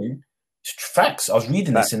whole point, facts, I was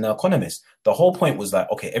reading this in The Economist, the whole point was like,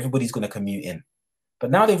 okay, everybody's going to commute in.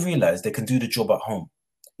 But now they've realized they can do the job at home.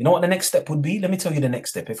 You know what the next step would be? Let me tell you the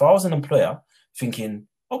next step. If I was an employer thinking,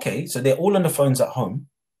 okay, so they're all on the phones at home,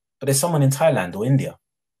 but there's someone in Thailand or India.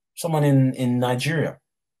 Someone in Nigeria,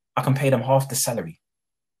 I can pay them half the salary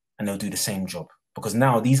and they'll do the same job because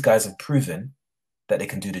now these guys have proven that they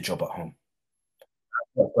can do the job at home.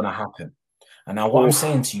 What's going to happen? And now what I'm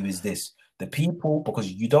saying Oof. to you is this: the people,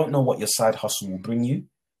 because you don't know what your side hustle will bring you,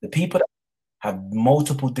 the people that have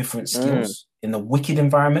multiple different Mm, skills in the wicked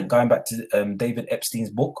environment, going back to David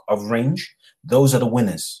Epstein's book of range, those are the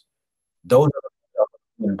winners. Those are the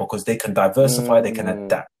winners because they can diversify, they can mm.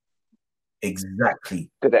 adapt. Exactly.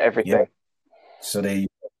 Good at Yeah. everything. So they,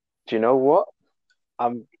 Do you know what?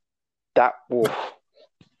 I'm that oof.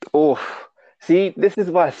 Oof. See, this is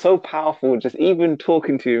why it's so powerful, just even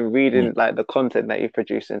talking to you and mm, reading like the content that you're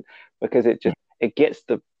producing, because it gets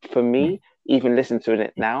the for mm, me, even listening to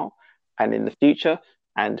it now and in the future,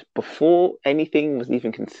 and before anything was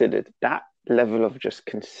even considered, that level of just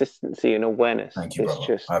consistency and awareness thank you, is brother.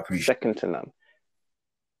 just I appreciate second to none.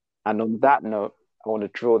 And on that note, I want to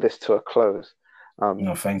draw this to a close. it.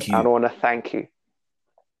 No, thank And you. I want to thank you. I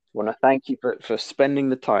want to thank you for spending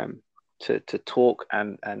the time to talk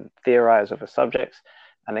and theorize over subjects.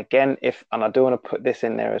 And again, if and I do want to put this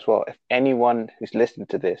in there as well, if anyone who's listened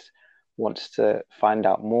to this wants to find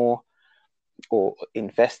out more or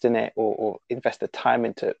invest in it or invest the time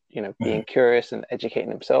into Mhm. being curious and educating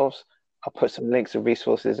themselves, I'll put some links and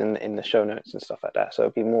resources in the show notes and stuff like that.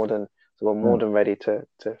 So we're more Mm. than ready to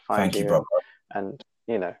find Thank you, you brother. and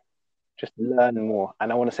just learn more.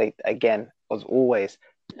 And I want to say again, as always,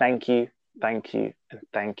 thank you, thank you, and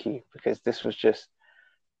thank you, because this was just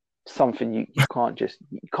something you can't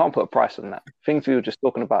put a price on that. Things we were just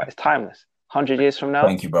talking about is timeless. 100 years from now,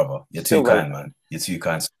 Thank you, brother. You're too still kind, relevant. man. You're too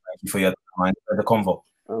kind. So thank you for your time, for the convo.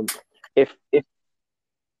 Um, if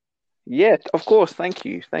yeah, of course, thank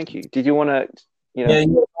you. Did you want to, Yeah, yeah,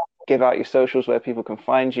 give out your socials where people can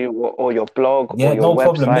find you, or your blog, or yeah, your no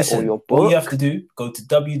problem. website, or Listen, your all you have book? to do, go to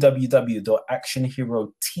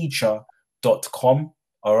www.actionheroteacher.com.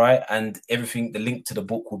 All right. And everything, the link to the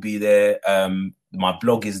book will be there. My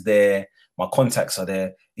blog is there. My contacts are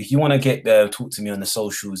there. If you want to get talk to me on the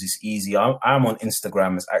socials, it's easy. I'm on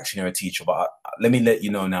Instagram as Action Hero Teacher, but let me let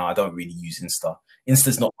you know now, I don't really use Insta.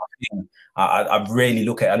 Insta's not my thing. I rarely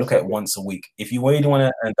look at it. I look It's at all it good. once a week. If you really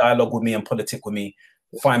want to dialogue with me and politic with me,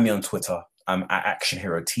 find me on Twitter. I'm at Action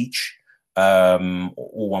Hero Teach,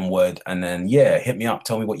 all one word. And then, yeah, hit me up.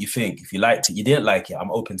 Tell me what you think. If you liked it, you didn't like it,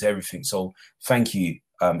 I'm open to everything. So thank you,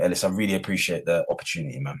 Ellis. I really appreciate the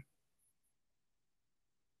opportunity, man.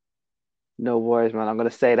 No worries, man. I'm going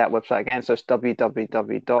to say that website again. So it's That's me.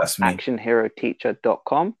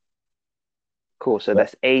 www.actionheroteacher.com. Cool. So Yep.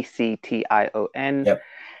 that's ACTION Yep.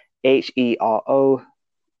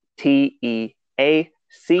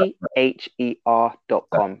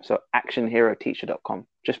 HEROTEACHER.com. So actionheroteacher.com.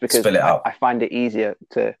 Just because Spell it out. I find it easier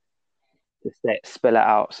to spell it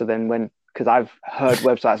out. So then because I've heard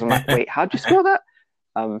websites, I'm like, wait, how'd you spell that?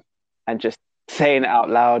 Um, and just saying it out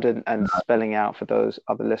loud and spelling out for those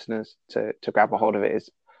other listeners to grab a hold of it is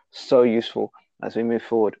so useful as we move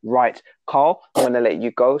forward. Right, Carl, I'm going to let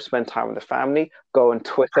you go, spend time with the family, go on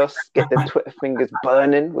Twitter, get the Twitter fingers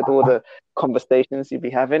burning with all the conversations you'll be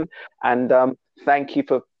having. And thank you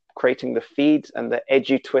for creating the feeds and the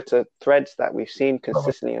edu Twitter threads that we've seen Brother.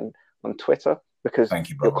 consistently on Twitter, because Thank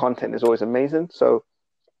you, your brother. content is always amazing. So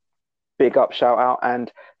big up, shout out,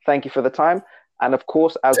 and thank you for the time. And of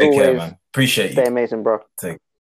course, as Take care, always, man. Appreciate you. stay amazing, bro. Take